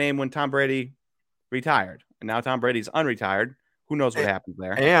a hot name when Tom Brady retired, and now Tom Brady's unretired. Who knows what happens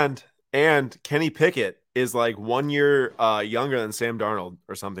there? And Kenny Pickett is like 1 year younger than Sam Darnold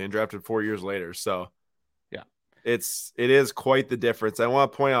or something, and drafted 4 years later. So yeah, it is quite the difference. I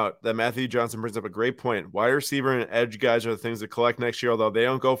want to point out that Matthew Johnson brings up a great point. Wide receiver and edge guys are the things to collect next year, although they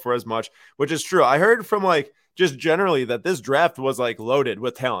don't go for as much, which is true. I heard from just generally that this draft was loaded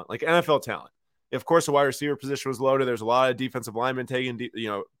with talent, like NFL talent. Of course, the wide receiver position was loaded. There's a lot of defensive linemen taking,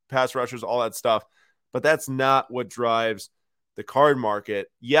 pass rushers, all that stuff. But that's not what drives the card market.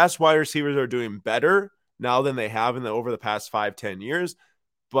 Yes, wide receivers are doing better now than they have over the past 5-10 years,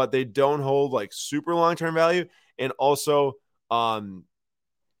 but they don't hold super long-term value. And also,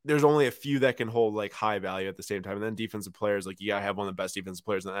 there's only a few that can hold high value at the same time. And then defensive players, you gotta have one of the best defensive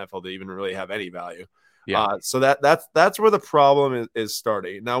players in the NFL to even really have any value. Yeah. So that's where the problem is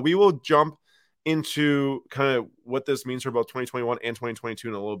starting. Now we will jump into kind of what this means for both 2021 and 2022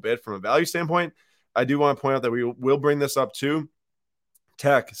 in a little bit from a value standpoint. I do want to point out that we will bring this up too.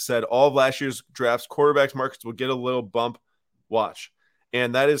 Tech said all of last year's drafts, quarterbacks markets will get a little bump. Watch.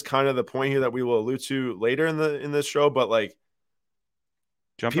 And that is kind of the point here that we will allude to later in this show. But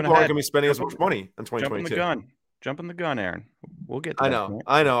people aren't going to be spending as much money in 2022. Jumping the gun, Aaron. We'll get to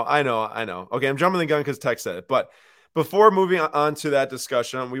I know. Okay, I'm jumping the gun because Tech said it. But before moving on to that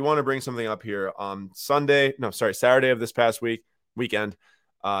discussion, we want to bring something up here. Saturday of this past weekend.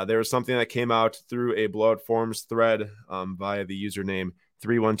 There was something that came out through a Blowout Forums thread via the username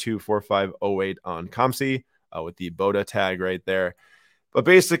 3124508 on ComC with the Boda tag right there. But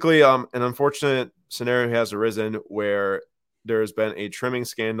basically, an unfortunate scenario has arisen where there has been a trimming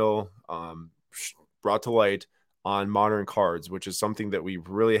scandal brought to light on modern cards, which is something that we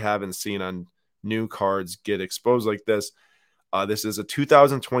really haven't seen on new cards get exposed like this. This is a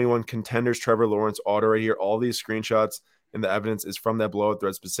 2021 Contenders Trevor Lawrence auto right here. All these screenshots and the evidence is from that Blowout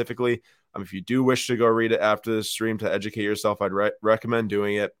thread specifically. If you do wish to go read it after the stream to educate yourself, I'd recommend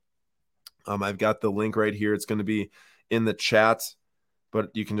doing it. I've got the link right here. It's going to be in the chat, but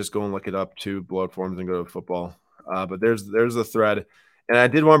you can just go and look it up to Blowout Forums and go to football. But there's the thread. And I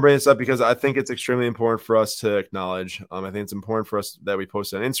did want to bring this up because I think it's extremely important for us to acknowledge. I think it's important for us that we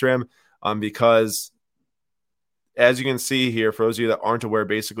post on Instagram because as you can see here, for those of you that aren't aware,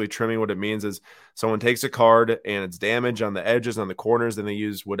 basically trimming, what it means is someone takes a card and it's damaged on the edges, on the corners, and they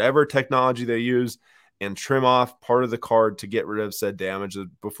use whatever technology they use and trim off part of the card to get rid of said damage. The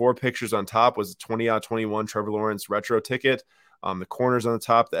before pictures on top was a 20/21 Trevor Lawrence retro ticket. The corners on the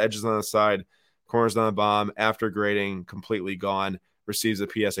top, the edges on the side, corners on the bottom, after grading, completely gone, receives a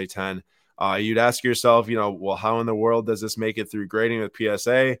PSA 10. You'd ask yourself, well, how in the world does this make it through grading with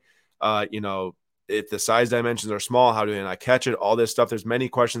PSA? If the size dimensions are small, how do they not catch it? All this stuff. There's many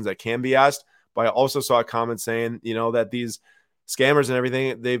questions that can be asked, but I also saw a comment saying, that these scammers and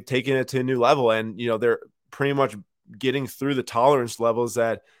everything, they've taken it to a new level, and they're pretty much getting through the tolerance levels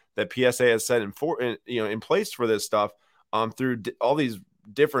that PSA has set in place for this stuff through all these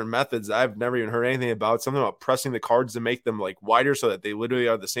different methods that I've never even heard anything about. Something about pressing the cards to make them wider so that they literally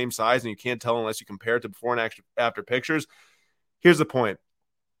are the same size and you can't tell unless you compare it to before and after pictures. Here's the point.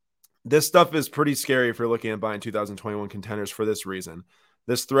 This stuff is pretty scary if you're looking at buying 2021 Contenders for this reason.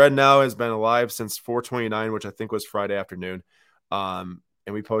 This thread now has been alive since 4/29, which I think was Friday afternoon. And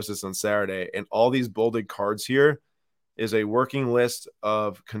we posted this on Saturday. And all these bolded cards here is a working list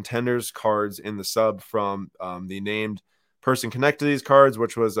of Contenders cards in the sub from the named person connected to these cards,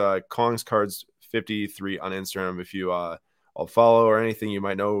 which was Kong's Cards 53 on Instagram. If you all follow or anything, you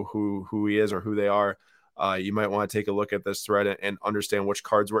might know who he is or who they are. you might want to take a look at this thread and understand which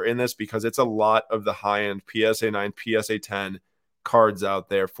cards were in this, because it's a lot of the high-end PSA 9, PSA 10 cards out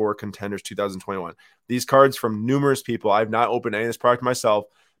there for Contenders 2021. These cards from numerous people, I've not opened any of this product myself,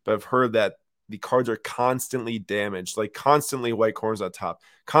 but I've heard that the cards are constantly damaged, like constantly white corners on top,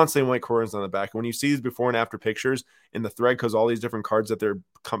 constantly white corners on the back. When you see these before and after pictures in the thread, because all these different cards that they're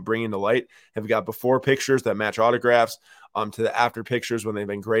bringing to light have got before pictures that match autographs to the after pictures when they've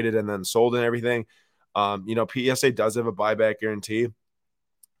been graded and then sold and everything. PSA does have a buyback guarantee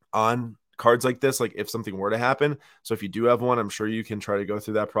on cards like this, like if something were to happen. So if you do have one, I'm sure you can try to go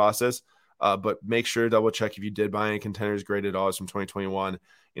through that process. But make sure to double check if you did buy any Contenders graded autos from 2021.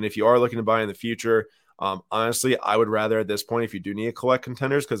 And if you are looking to buy in the future, honestly, I would rather at this point, if you do need to collect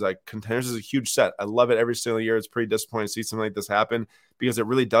Contenders, because Contenders is a huge set. I love it every single year. It's pretty disappointing to see something like this happen because it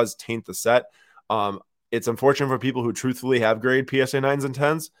really does taint the set. It's unfortunate for people who truthfully have graded PSA 9s and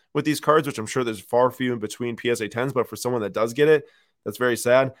 10s with these cards, which I'm sure there's far few in between PSA 10s, but for someone that does get it, that's very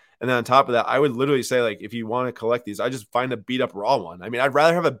sad. And then on top of that, I would literally say, like, if you want to collect these, I just find a beat up raw one. I mean, I'd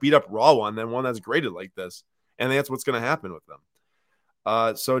rather have a beat up raw one than one that's graded like this. And I think that's what's going to happen with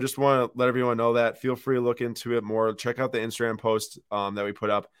them. So just want to let everyone know that. Feel free to look into it more. Check out the Instagram post that we put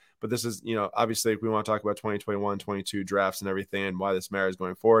up. But this is, obviously we want to talk about 2021, 22 drafts and everything and why this matters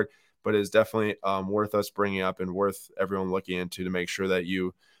going forward. But it's definitely worth us bringing up and worth everyone looking into to make sure that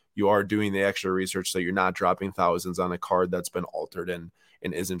you are doing the extra research so you're not dropping thousands on a card that's been altered and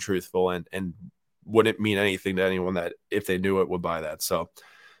isn't truthful and wouldn't mean anything to anyone that if they knew it would buy that. So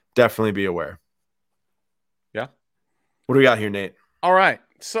definitely be aware. Yeah. What do we got here, Nate? All right.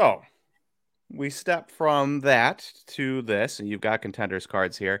 So we step from that to this, and you've got Contenders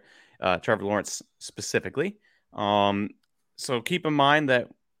cards here, Trevor Lawrence specifically. So keep in mind that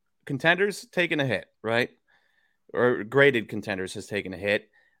Contenders taken a hit, right? Or graded Contenders has taken a hit.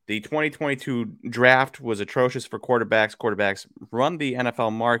 The 2022 draft was atrocious for quarterbacks. Quarterbacks run the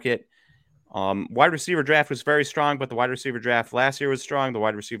NFL market. Wide receiver draft was very strong, but the wide receiver draft last year was strong. The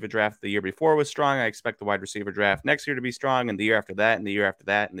wide receiver draft the year before was strong. I expect the wide receiver draft next year to be strong, and the year after that, and the year after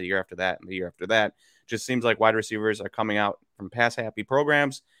that, and the year after that, and the year after that. Just seems like wide receivers are coming out from pass-happy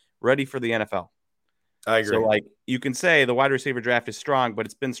programs ready for the NFL. I agree. So, you can say the wide receiver draft is strong, but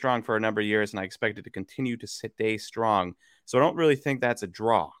it's been strong for a number of years, and I expect it to continue to stay strong. So I don't really think that's a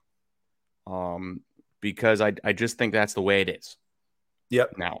draw, because I just think that's the way it is.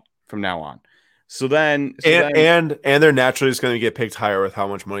 Yep. Now, from now on. And they're naturally just going to get picked higher with how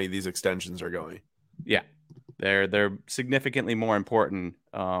much money these extensions are going. Yeah, they're significantly more important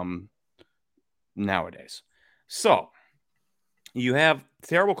nowadays. So you have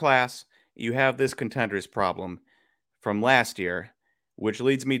terrible class. You have this Contenders problem from last year, which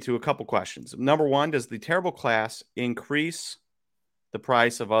leads me to a couple questions. Number one, does the terrible class increase the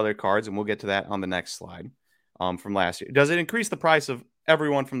price of other cards? And we'll get to that on the next slide from last year. Does it increase the price of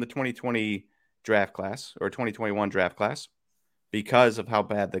everyone from the 2020 draft class or 2021 draft class because of how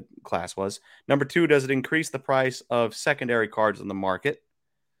bad the class was? Number two, does it increase the price of secondary cards on the market?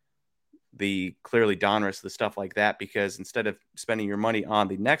 The clearly Donruss, the stuff like that, because instead of spending your money on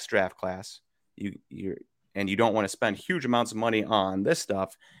the next draft class, you don't want to spend huge amounts of money on this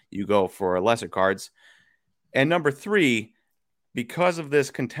stuff, you go for lesser cards. And number three, because of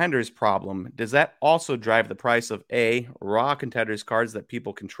this Contenders problem, does that also drive the price of raw Contenders cards that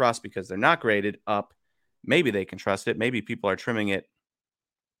people can trust because they're not graded up? Maybe they can trust it. Maybe people are trimming it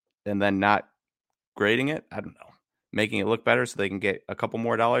and then not grading it. I don't know. Making it look better so they can get a couple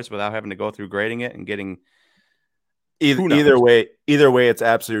more dollars without having to go through grading it and getting either way, it's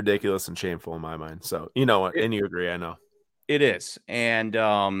absolutely ridiculous and shameful in my mind. So, and you agree, I know. It is. And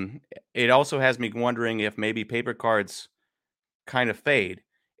it also has me wondering if maybe paper cards kind of fade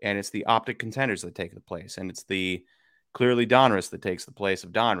and it's the optic Contenders that take the place, and it's the clearly Donruss that takes the place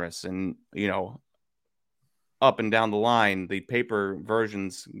of Donruss. And, up and down the line, the paper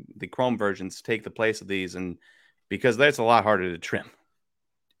versions, the Chrome versions take the place of these, and because that's a lot harder to trim.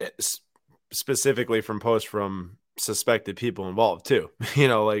 Specifically from posts from suspected people involved too,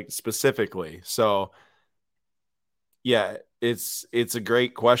 specifically. So yeah, it's a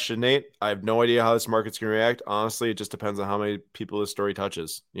great question, Nate. I have no idea how this market's going to react. Honestly, it just depends on how many people this story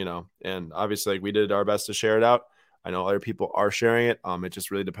touches, and obviously we did our best to share it out. I know other people are sharing it. It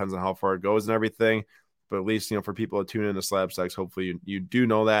just really depends on how far it goes and everything. But at least, for people to tune into Slab Stacks, hopefully you do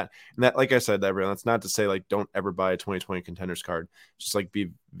know that. And that, like I said, everyone, that's not to say, don't ever buy a 2020 Contenders card. Just,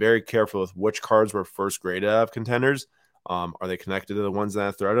 be very careful with which cards were first graded out of Contenders. Are they connected to the ones in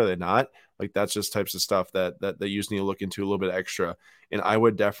that thread? Are they not? That's just types of stuff that you just need to look into a little bit extra. And I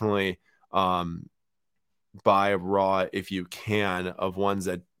would definitely buy raw if you can of ones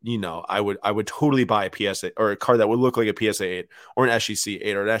that I would totally buy a PSA or a card that would look like a PSA 8 or an SGC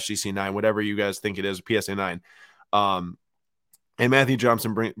 8 or an SGC 9, whatever you guys think it is, PSA 9. And Matthew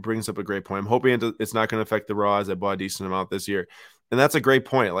Johnson brings up a great point. I'm hoping it's not going to affect the Raw, as I bought a decent amount this year. And that's a great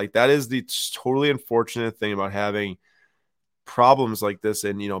point. Like, that is the totally unfortunate thing about having problems like this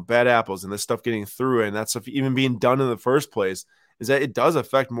and, bad apples and this stuff getting through and that stuff even being done in the first place, is that it does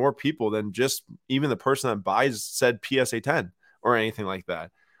affect more people than just even the person that buys said PSA 10 or anything like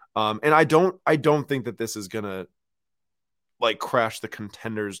that. And I don't think that this is going to like crash the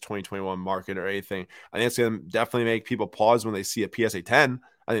Contenders 2021 market or anything. I think it's going to definitely make people pause when they see a PSA 10.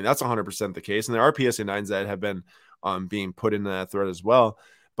 I think that's 100% the case. And there are PSA 9s that have been being put into that thread as well.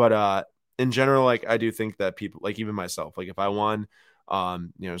 But in general, like, I do think that people, like even myself, like if I won,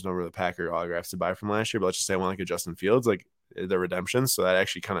 there's no really Packer autographs to buy from last year, but let's just say I want like a Justin Fields, like the redemption. So that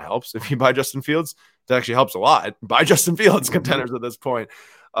actually kind of helps. If you buy Justin Fields, that actually helps a lot. Buy Justin Fields Contenders at this point.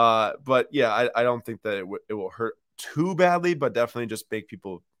 But yeah, I don't think that it will hurt too badly, but definitely just make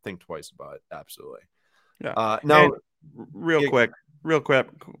people think twice about it. Absolutely. Yeah. Now, and real quick,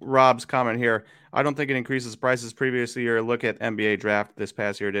 Rob's comment here. I don't think it increases prices. Previous year, look at NBA draft this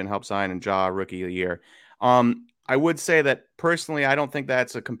past year, didn't help sign and Ja rookie of the year. I would say that personally, I don't think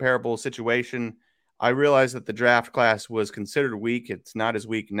that's a comparable situation. I realize that the draft class was considered weak. It's not as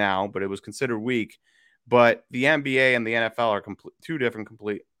weak now, but it was considered weak. But the NBA and the NFL are two different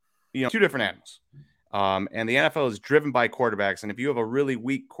animals. And the NFL is driven by quarterbacks. And if you have a really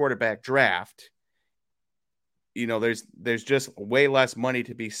weak quarterback draft, there's just way less money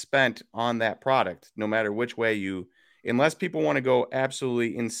to be spent on that product, no matter which way unless people want to go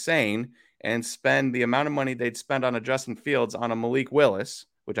absolutely insane and spend the amount of money they'd spend on a Justin Fields, on a Malik Willis,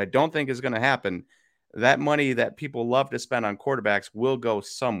 which I don't think is going to happen. That money that people love to spend on quarterbacks will go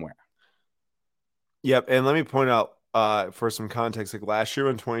somewhere. Yep. And let me point out for some context, like last year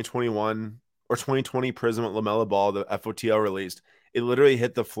in 2021 or 2020 Prism at LaMelo Ball, the FOTL released, it literally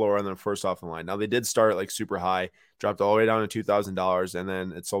hit the floor on the first off the line. Now they did start like super high, dropped all the way down to $2,000, and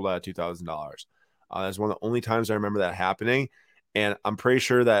then it sold out at $2,000. That's one of the only times I remember that happening. And I'm pretty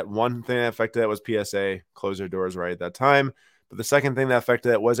sure that one thing that affected that was PSA closed their doors right at that time. But the second thing that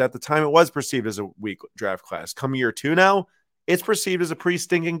affected it was at the time it was perceived as a weak draft class. Come year 2 now, it's perceived as a pretty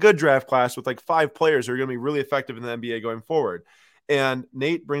stinking good draft class with like 5 players who are going to be really effective in the NBA going forward. And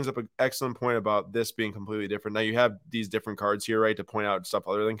Nate brings up an excellent point about this being completely different. Now you have these different cards here, right, to point out stuff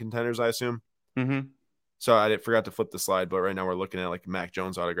other than Contenders, I assume. Mm-hmm. So I forgot to flip the slide, but right now we're looking at like Mac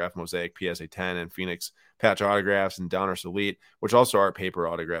Jones autograph, Mosaic, PSA 10, and Phoenix patch autographs and Donruss Elite, which also are paper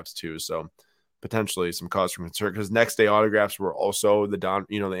autographs too. So potentially some cause for concern, because next day autographs were also the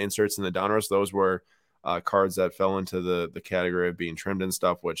inserts in the Donruss. Those were cards that fell into the category of being trimmed and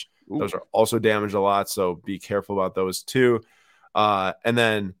stuff, which those are also damaged a lot. So be careful about those too. And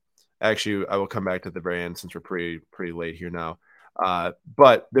then actually I will come back to the very end since we're pretty late here now.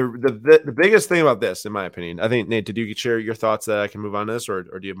 But the biggest thing about this, in my opinion, I think, Nate, did you share your thoughts that I can move on to this, or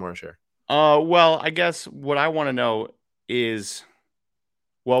do you have more to share? Well, I guess what I want to know is,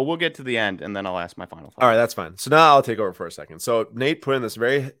 well, we'll get to the end and then I'll ask my final thought. All right, that's fine. So now I'll take over for a second. So Nate put in this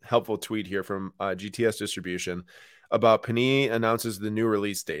very helpful tweet here from GTS Distribution about Panini announces the new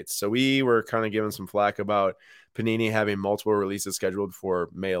release dates. So we were kind of giving some flack about Panini having multiple releases scheduled for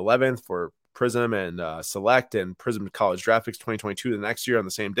May 11th for Prism and Select and Prism College Graphics 2022 the next year on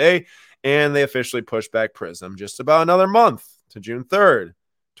the same day. And they officially pushed back Prism just about another month to June 3rd.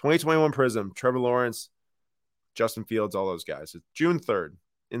 2021 Prism, Trevor Lawrence, Justin Fields, all those guys. It's June 3rd.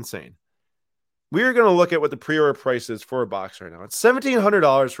 Insane. We are going to look at what the pre-order price is for a box right now. It's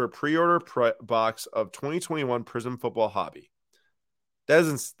 $1,700 for a pre-order box of 2021 Prism Football Hobby. That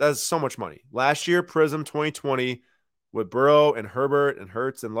is so much money. Last year, Prism 2020 with Burrow and Herbert and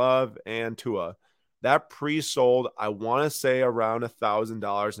Hurts and Love and Tua, that pre-sold, I want to say around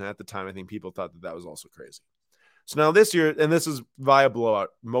 $1,000. And at the time, I think people thought that was also crazy. So now this year, and this is via blowout,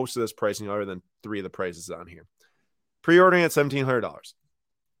 most of this pricing other than 3 of the prices on here. Pre-ordering at $1,700.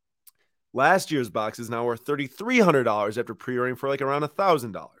 Last year's box is now worth $3,300 after pre-ordering for like around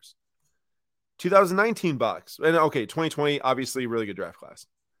 $1,000. 2019 box, and okay, 2020 obviously really good draft class.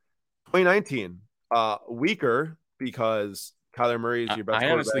 2019 weaker because Kyler Murray is your best. I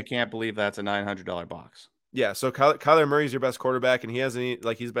honestly can't believe that's a $900 box. Yeah, so Kyler Murray is your best quarterback, and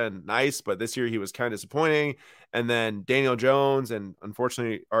he's been nice, but this year he was kind of disappointing. And then Daniel Jones, and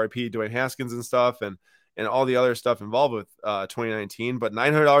unfortunately RIP Dwayne Haskins and stuff, and all the other stuff involved with 2019, but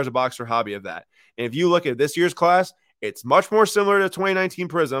 $900 a box for hobby of that. And if you look at this year's class, it's much more similar to 2019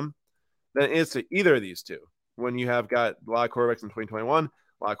 Prism than it is to either of these two. When you have got a lot of quarterbacks in 2021,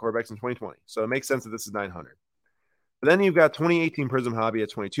 a lot of quarterbacks in 2020. So it makes sense that this is $900. But then you've got 2018 Prism Hobby at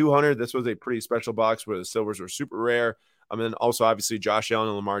 2,200. This was a pretty special box where the silvers were super rare. And then also obviously Josh Allen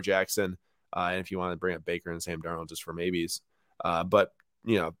and Lamar Jackson. And if you want to bring up Baker and Sam Darnold just for maybes, but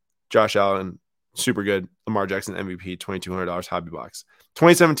Josh Allen, super good. Lamar Jackson MVP, $2,200 hobby box.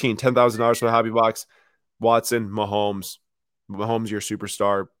 2017, $10,000 for the hobby box. Watson, Mahomes, your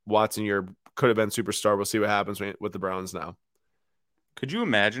superstar. Watson, could have been superstar. We'll see what happens with the Browns now. Could you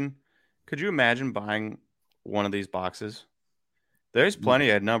imagine buying one of these boxes? There's plenty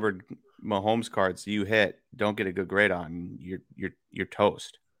of numbered Mahomes cards you hit, don't get a good grade on, you're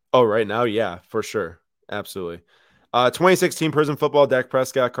toast. Oh, right now, yeah, for sure, absolutely. 2016 Prism Football, Dak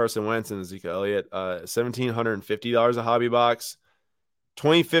Prescott, Carson Wentz, and Ezekiel Elliott. $1,750 a hobby box.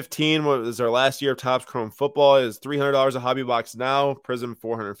 2015 was our last year of Topps Chrome Football. Is $300 a hobby box now. Prism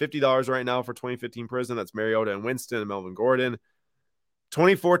 $450 right now for 2015 Prism. That's Mariota and Winston and Melvin Gordon.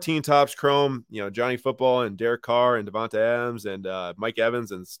 2014 Topps Chrome, Johnny Football and Derek Carr and Devonta Adams and Mike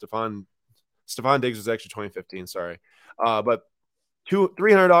Evans and Stephon Diggs was actually 2015. Sorry, but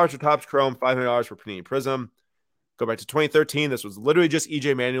 $300 for Topps Chrome, $500 for Panini Prism. Go back to 2013. This was literally just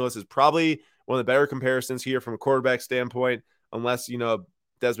EJ Manuel. This is probably one of the better comparisons here from a quarterback standpoint, unless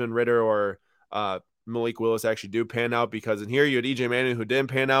Desmond Ridder or Malik Willis actually do pan out, because in here you had EJ Manuel who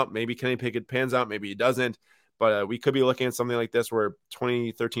didn't pan out. Maybe Kenny Pickett pans out, maybe he doesn't. But we could be looking at something like this where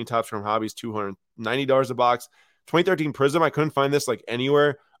 2013 Topps Chrome Hobbies, $290 a box. 2013 Prism, I couldn't find this like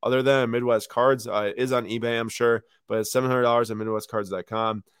anywhere other than Midwest Cards. It is on eBay, I'm sure, but it's $700 at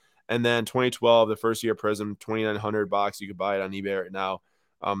MidwestCards.com. And then 2012, the first year Prism, $2,900 box. You could buy it on eBay right now.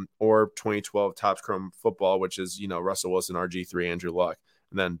 Or 2012 Topps Chrome Football, which is, Russell Wilson, RG3, Andrew Luck,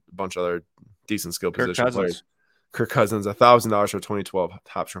 and then a bunch of other decent skill position players. Kirk Cousins, $1,000 for 2012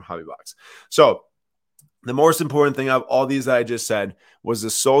 Topps Chrome Hobby box. So the most important thing of all these that I just said was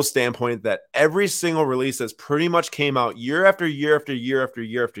the sole standpoint that every single release that's pretty much came out year after year after year after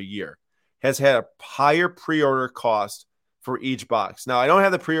year after year has had a higher pre-order cost for each box. Now, I don't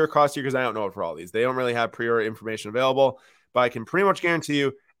have the pre-order cost here because I don't know it for all these. They don't really have pre-order information available, but I can pretty much guarantee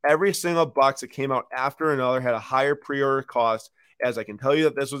you every single box that came out after another had a higher pre-order cost, as I can tell you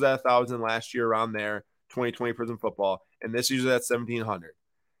that this was at $1,000 last year around there, 2020 Prism Football, and this is at $1,700.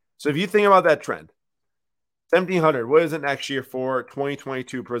 So if you think about that trend, $1,700, what is it next year for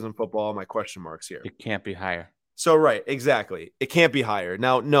 2022 Prism Football? My question marks here. It can't be higher. So right, exactly. It can't be higher.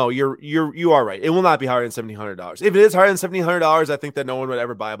 Now, no, you are right. It will not be higher than $1,700. If it is higher than $1,700, I think that no one would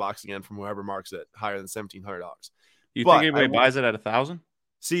ever buy a box again from whoever marks it higher than $1,700. You think anybody buys it at $1,000?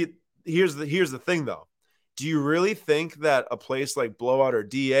 See, here's the thing though. Do you really think that a place like Blowout or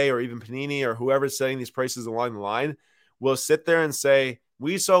DA or even Panini or whoever's setting these prices along the line will sit there and say,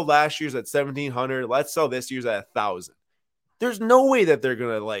 we sold last year's at $1,700, let's sell this year's at $1,000? There's no way that they're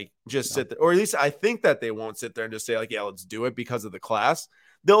going to just sit there, or at least I think that they won't sit there and just say yeah, let's do it because of the class.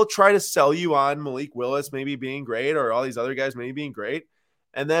 They'll try to sell you on Malik Willis maybe being great or all these other guys maybe being great.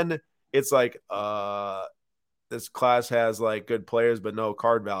 And then it's this class has good players, but no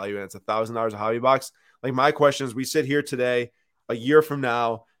card value. And it's $1,000 a hobby box. My question is, we sit here today, a year from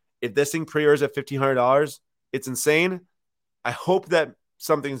now, if this thing pre-orders at $1,500, it's insane. I hope that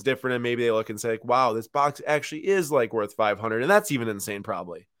something's different and maybe they look and say wow, this box actually is worth $500, and that's even insane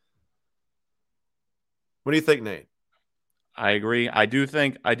probably. What do you think, Nate? I agree. I do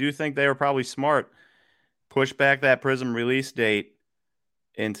think they were probably smart. Push back that Prism release date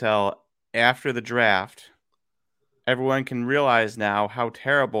until after the draft. Everyone can realize now how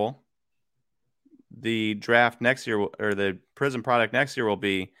terrible the draft next year or the Prism product next year will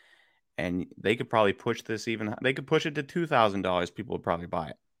be. And they could probably push this they could push it to $2,000. People would probably buy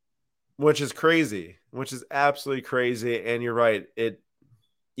it. Which is crazy, which is absolutely crazy. And you're right. If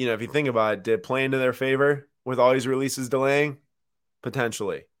you think about it, did it play into their favor with all these releases delaying?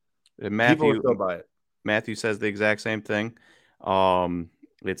 Potentially. People would still buy it. Matthew says the exact same thing.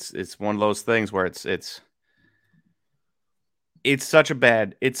 It's one of those things where it's such a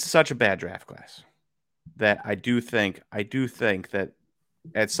bad draft class that I do think that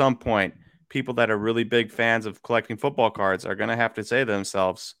at some point, people that are really big fans of collecting football cards are going to have to say to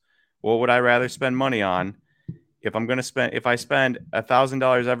themselves, what would I rather spend money on? If I spend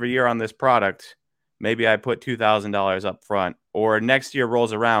 $1,000 every year on this product, maybe I put $2,000 up front, or next year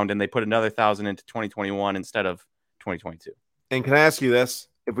rolls around and they put another $1,000 into 2021 instead of 2022. And can I ask you this?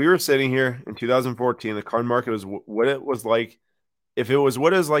 If we were sitting here in 2014, the card market was what it was like. If it was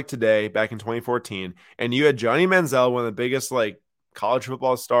what it was like today, back in 2014, and you had Johnny Manziel, one of the biggest college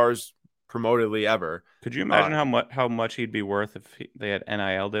football stars promotedly ever. Could you imagine how much he'd be worth if they had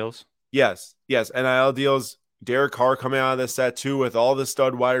NIL deals? Yes, NIL deals. Derek Carr coming out of this set too with all the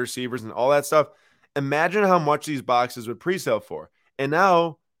stud wide receivers and all that stuff. Imagine how much these boxes would pre-sale for. And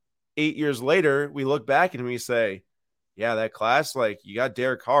now, 8 years later, we look back and we say, yeah, that class, like you got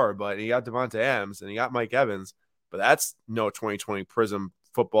Derek Carr, but you got Devonta Adams and you got Mike Evans, but that's no 2020 Prism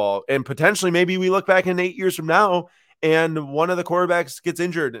football. And potentially maybe we look back in 8 years from now and one of the quarterbacks gets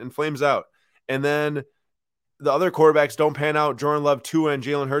injured and flames out. And then the other quarterbacks don't pan out, Jordan Love, Tua, and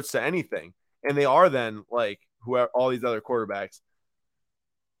Jalen Hurts to anything. And they are then like whoever all these other quarterbacks.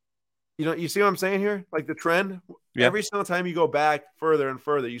 You see what I'm saying here? Like the trend, every single time you go back further and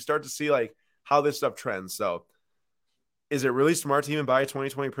further, you start to see like how this stuff trends. So is it really smart to even buy a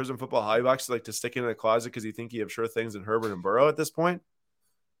 2020 Prism Football Hobby Box like to stick in the closet because you think you have sure things in Herbert and Burrow at this point?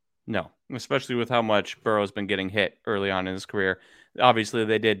 No, especially with how much Burrow's been getting hit early on in his career. Obviously,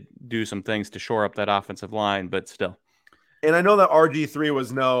 they did do some things to shore up that offensive line, but still. And I know that RG3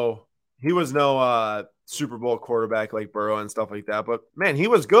 was no Super Bowl quarterback like Burrow and stuff like that. But man, he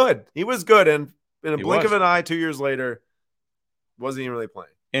was good. He was good. And in a blink of an eye, 2 years later, wasn't even really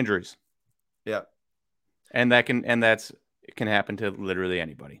playing. Injuries. Yeah. And that can happen to literally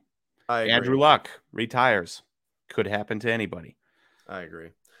anybody. I agree. Andrew Luck retires. Could happen to anybody. I agree.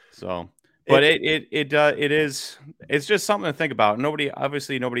 So, but it's just something to think about.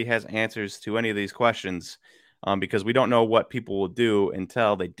 Nobody has answers to any of these questions because we don't know what people will do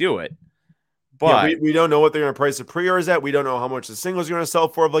until they do it. But we don't know what they're going to price the pre-orders at. We don't know how much the singles are going to sell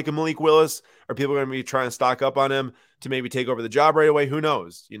for of like a Malik Willis. Are people going to be trying to stock up on him to maybe take over the job right away? Who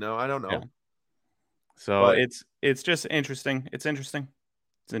knows? I don't know. Yeah. So it's just interesting. It's interesting.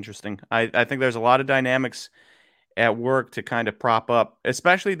 I think there's a lot of dynamics at work to kind of prop up,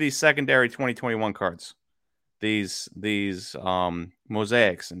 especially these secondary 2021 cards, these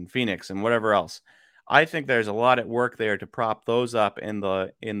mosaics and Phoenix and whatever else. I think there's a lot at work there to prop those up in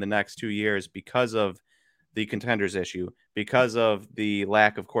the next 2 years because of the contenders issue, because of the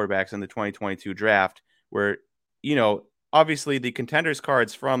lack of quarterbacks in the 2022 draft, where, obviously the contenders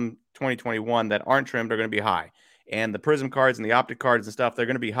cards from 2021 that aren't trimmed are going to be high. And the Prism cards and the Optic cards and stuff, they're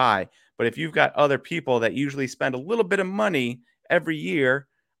going to be high. But if you've got other people that usually spend a little bit of money every year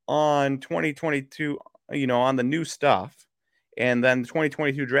on 2022, on the new stuff, and then the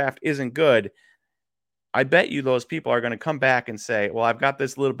 2022 draft isn't good, I bet you those people are going to come back and say, well, I've got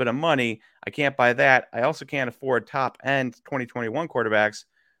this little bit of money. I can't buy that. I also can't afford top-end 2021 quarterbacks.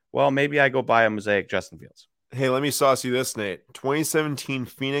 Well, maybe I go buy a mosaic Justin Fields. Hey, let me sauce you this, Nate. 2017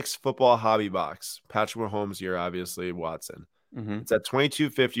 Phoenix Football Hobby Box. Patrick Mahomes year, obviously, Watson. Mm-hmm. It's at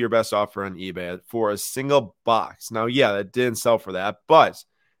 $22.50, your best offer on eBay for a single box. Now, yeah, that didn't sell for that, but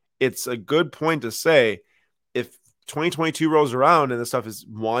it's a good point to say if 2022 rolls around and this stuff is,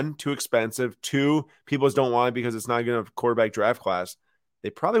 one, too expensive, two, people just don't want it because it's not good enough quarterback draft class, they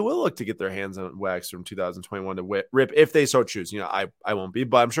probably will look to get their hands on wax from 2021 to rip if they so choose. I won't be,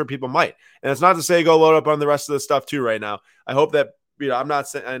 but I'm sure people might. And it's not to say go load up on the rest of the stuff too right now. I hope that, I'm not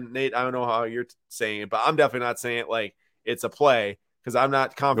saying, and Nate, I don't know how you're saying it, but I'm definitely not saying it like it's a play because I'm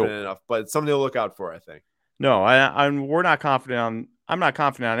not confident enough, but it's something to look out for, I think. No, we're not confident I'm not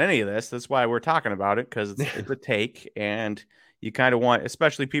confident on any of this. That's why we're talking about it, because it's a take, and you kind of want,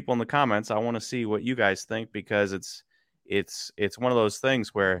 especially people in the comments, I want to see what you guys think, because it's one of those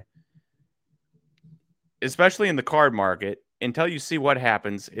things where, especially in the card market, until you see what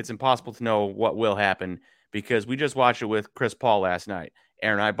happens, it's impossible to know what will happen, because we just watched it with Chris Paul last night.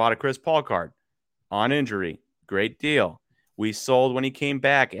 Aaron and I bought a Chris Paul card on injury. Great deal. We sold when he came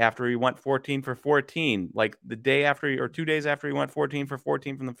back after he went 14 for 14, like the day after or 2 days after he went 14 for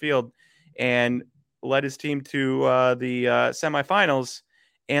 14 from the field and led his team to the semifinals,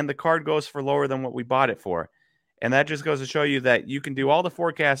 and the card goes for lower than what we bought it for. And that just goes to show you that you can do all the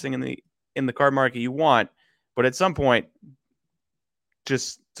forecasting in the card market you want, but at some point,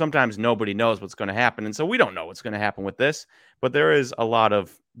 just sometimes nobody knows what's going to happen. And so we don't know what's going to happen with this, but there is a lot of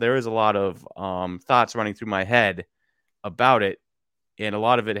thoughts running through my head about it. And a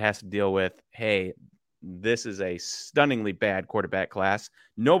lot of it has to deal with, hey, this is a stunningly bad quarterback class.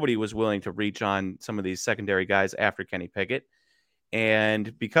 Nobody was willing to reach on some of these secondary guys after Kenny Pickett.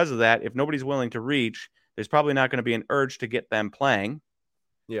 And because of that, if nobody's willing to reach, there's probably not going to be an urge to get them playing,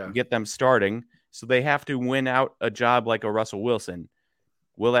 get them starting. So they have to win out a job like a Russell Wilson.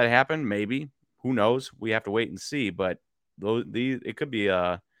 Will that happen? Maybe. Who knows? We have to wait and see. But it could be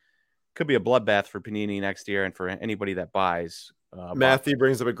a bloodbath for Panini next year and for anybody that buys. Matthew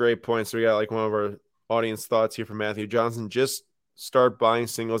brings up a great point. So we got like one of our audience thoughts here from Matthew Johnson. Just start buying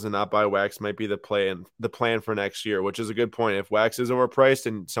singles and not buy wax might be the plan for next year, which is a good point. If wax is overpriced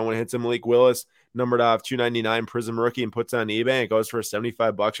and someone hits a Malik Willis numbered off $299 Prism rookie and puts it on eBay and it goes for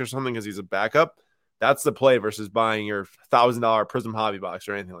 $75 or something because he's a backup, that's the play versus buying your $1,000 Prism hobby box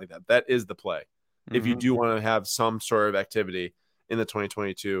or anything like that. That is the play. if you do want to have some sort of activity in the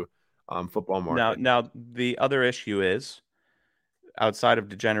 2022 football market. Now the other issue is, outside of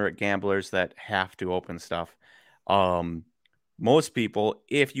degenerate gamblers that have to open stuff, most people,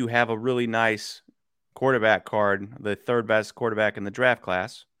 if you have a really nice quarterback card, the third best quarterback in the draft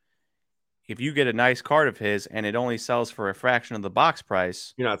class, if you get a nice card of his and it only sells for a fraction of the box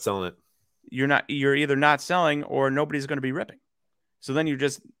price, you're not selling it. You're either not selling or nobody's going to be ripping. So then you're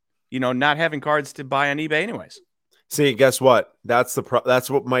just, not having cards to buy on eBay anyways. See, guess what? That's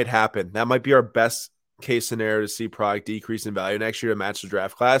what might happen. That might be our best case scenario to see product decrease in value next year to match the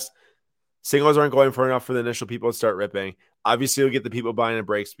draft class. Singles aren't going for enough for the initial people to start ripping. Obviously, you'll get the people buying in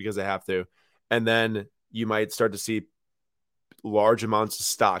breaks because they have to. And then you might start to see large amounts of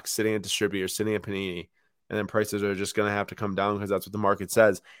stock sitting at distributors, sitting at Panini. And then prices are just going to have to come down because that's what the market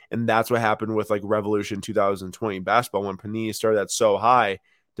says. And that's what happened with like Revolution 2020 basketball. When Panini started that so high,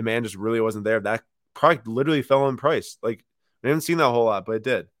 demand just really wasn't there. That product literally fell in price. Like, we haven't seen that a whole lot, but it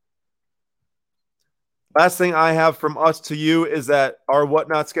did. Last thing I have from us to you is that our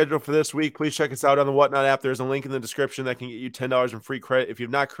Whatnot schedule for this week. Please check us out on the Whatnot app. There's a link in the description that can get you $10 in free credit if you've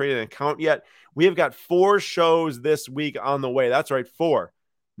not created an account yet. We have got 4 shows this week on the way. That's right, 4.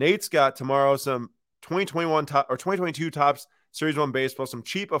 Nate's got tomorrow some 2022 Topps Series 1 baseball, some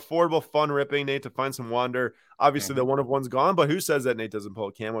cheap, affordable, fun ripping, Nate, to find some Wander. Obviously, the one of one's gone, but who says that Nate doesn't pull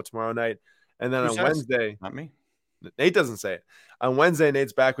a camo tomorrow night? And then on Wednesday, not me. Nate doesn't say it. On Wednesday,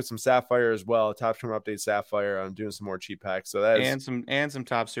 Nate's back with some Sapphire as well. Top Trim Update Sapphire. I'm doing some more cheap packs. So that is some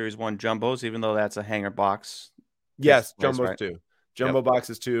Top Series 1 jumbos, even though that's a hanger box. Yes, jumbos too. Jumbo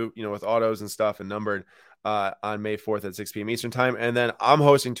boxes too, with autos and stuff and numbered on May 4th at 6 p.m. Eastern time. And then I'm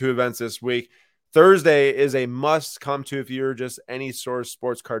hosting 2 events this week. Thursday is a must come to if you're just any sort of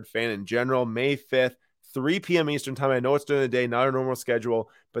sports card fan in general. May 5th, 3 p.m. Eastern time. I know it's during the day, not a normal schedule,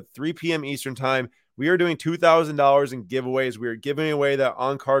 but 3 p.m. Eastern time. We are doing $2,000 in giveaways. We are giving away that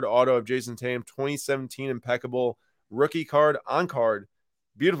on-card auto of Jason Tatum, 2017 impeccable rookie card, on-card,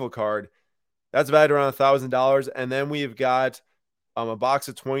 beautiful card. That's valued around $1,000. And then we've got a box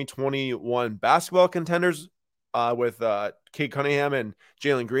of 2021 basketball contenders with Cade Cunningham and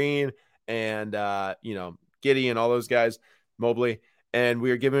Jalen Green and, Giddey and all those guys, Mobley. And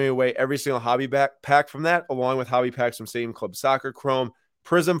we are giving away every single hobby pack from that, along with hobby packs from Stadium Club Soccer, Chrome,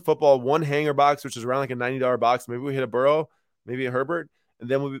 Prism Football, 1 hanger box, which is around like a $90 box. Maybe we hit a Burrow, maybe a Herbert. And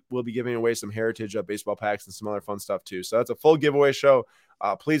then we'll be giving away some Heritage baseball packs and some other fun stuff too. So that's a full giveaway show.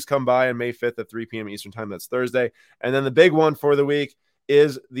 Please come by on May 5th at 3 p.m. Eastern time. That's Thursday. And then the big one for the week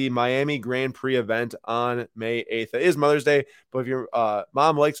is the Miami Grand Prix event on May 8th. It is Mother's Day, but if your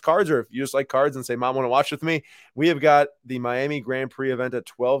mom likes cards, or if you just like cards and say, Mom, want to watch with me, we have got the Miami Grand Prix event at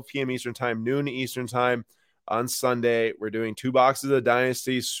 12 p.m. Eastern time, noon Eastern time on Sunday. We're doing 2 boxes of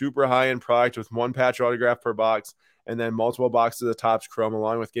Dynasty, super high-end product with 1 patch autograph per box, and then multiple boxes of Topps Chrome,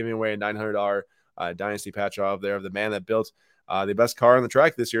 along with giving away a $900 Dynasty patch off there of the man that built the best car on the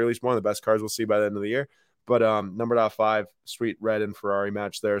track this year, at least one of the best cars we'll see by the end of the year. But numbered 5, sweet red and Ferrari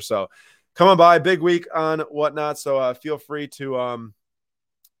match there. So come on by, big week on Whatnot. So feel free to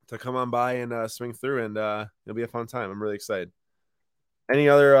come on by and swing through, and it'll be a fun time. I'm really excited. Any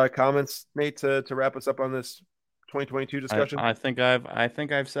other comments, Nate, to wrap us up on this 2022 discussion? I think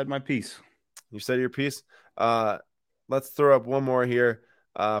I've said my piece. You said your piece. Let's throw up one more here.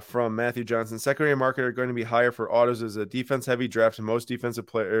 From Matthew Johnson. Secondary market are going to be higher for autos as a defense-heavy draft, and most defensive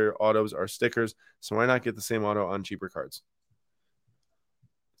player autos are stickers, so why not get the same auto on cheaper cards?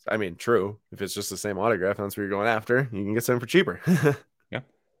 I mean, true. If it's just the same autograph, that's what you're going after. You can get something for cheaper. Yeah.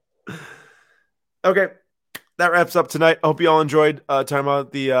 Okay. That wraps up tonight. I hope you all enjoyed talking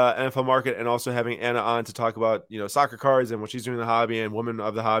about the NFL market and also having Anna on to talk about, soccer cards and what she's doing in the hobby and women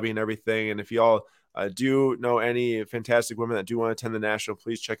of the hobby and everything. And if you all do know any fantastic women that do want to attend the National,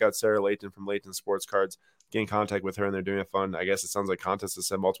 please check out Sarah Layton from Layton Sports Cards. Get in contact with her, and they're doing a fun, I guess it sounds like, contest to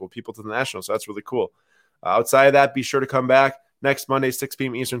send multiple people to the National, so that's really cool. Outside of that, be sure to come back next Monday, 6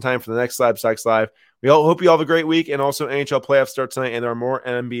 p.m. Eastern time for the next Slab Stocks Live. We all hope you all have a great week, and also NHL playoffs start tonight, and there are more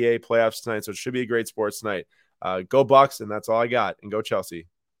NBA playoffs tonight, so it should be a great sports night. Go Bucks, and that's all I got. And go Chelsea.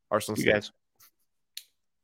 Arsenal. You guys.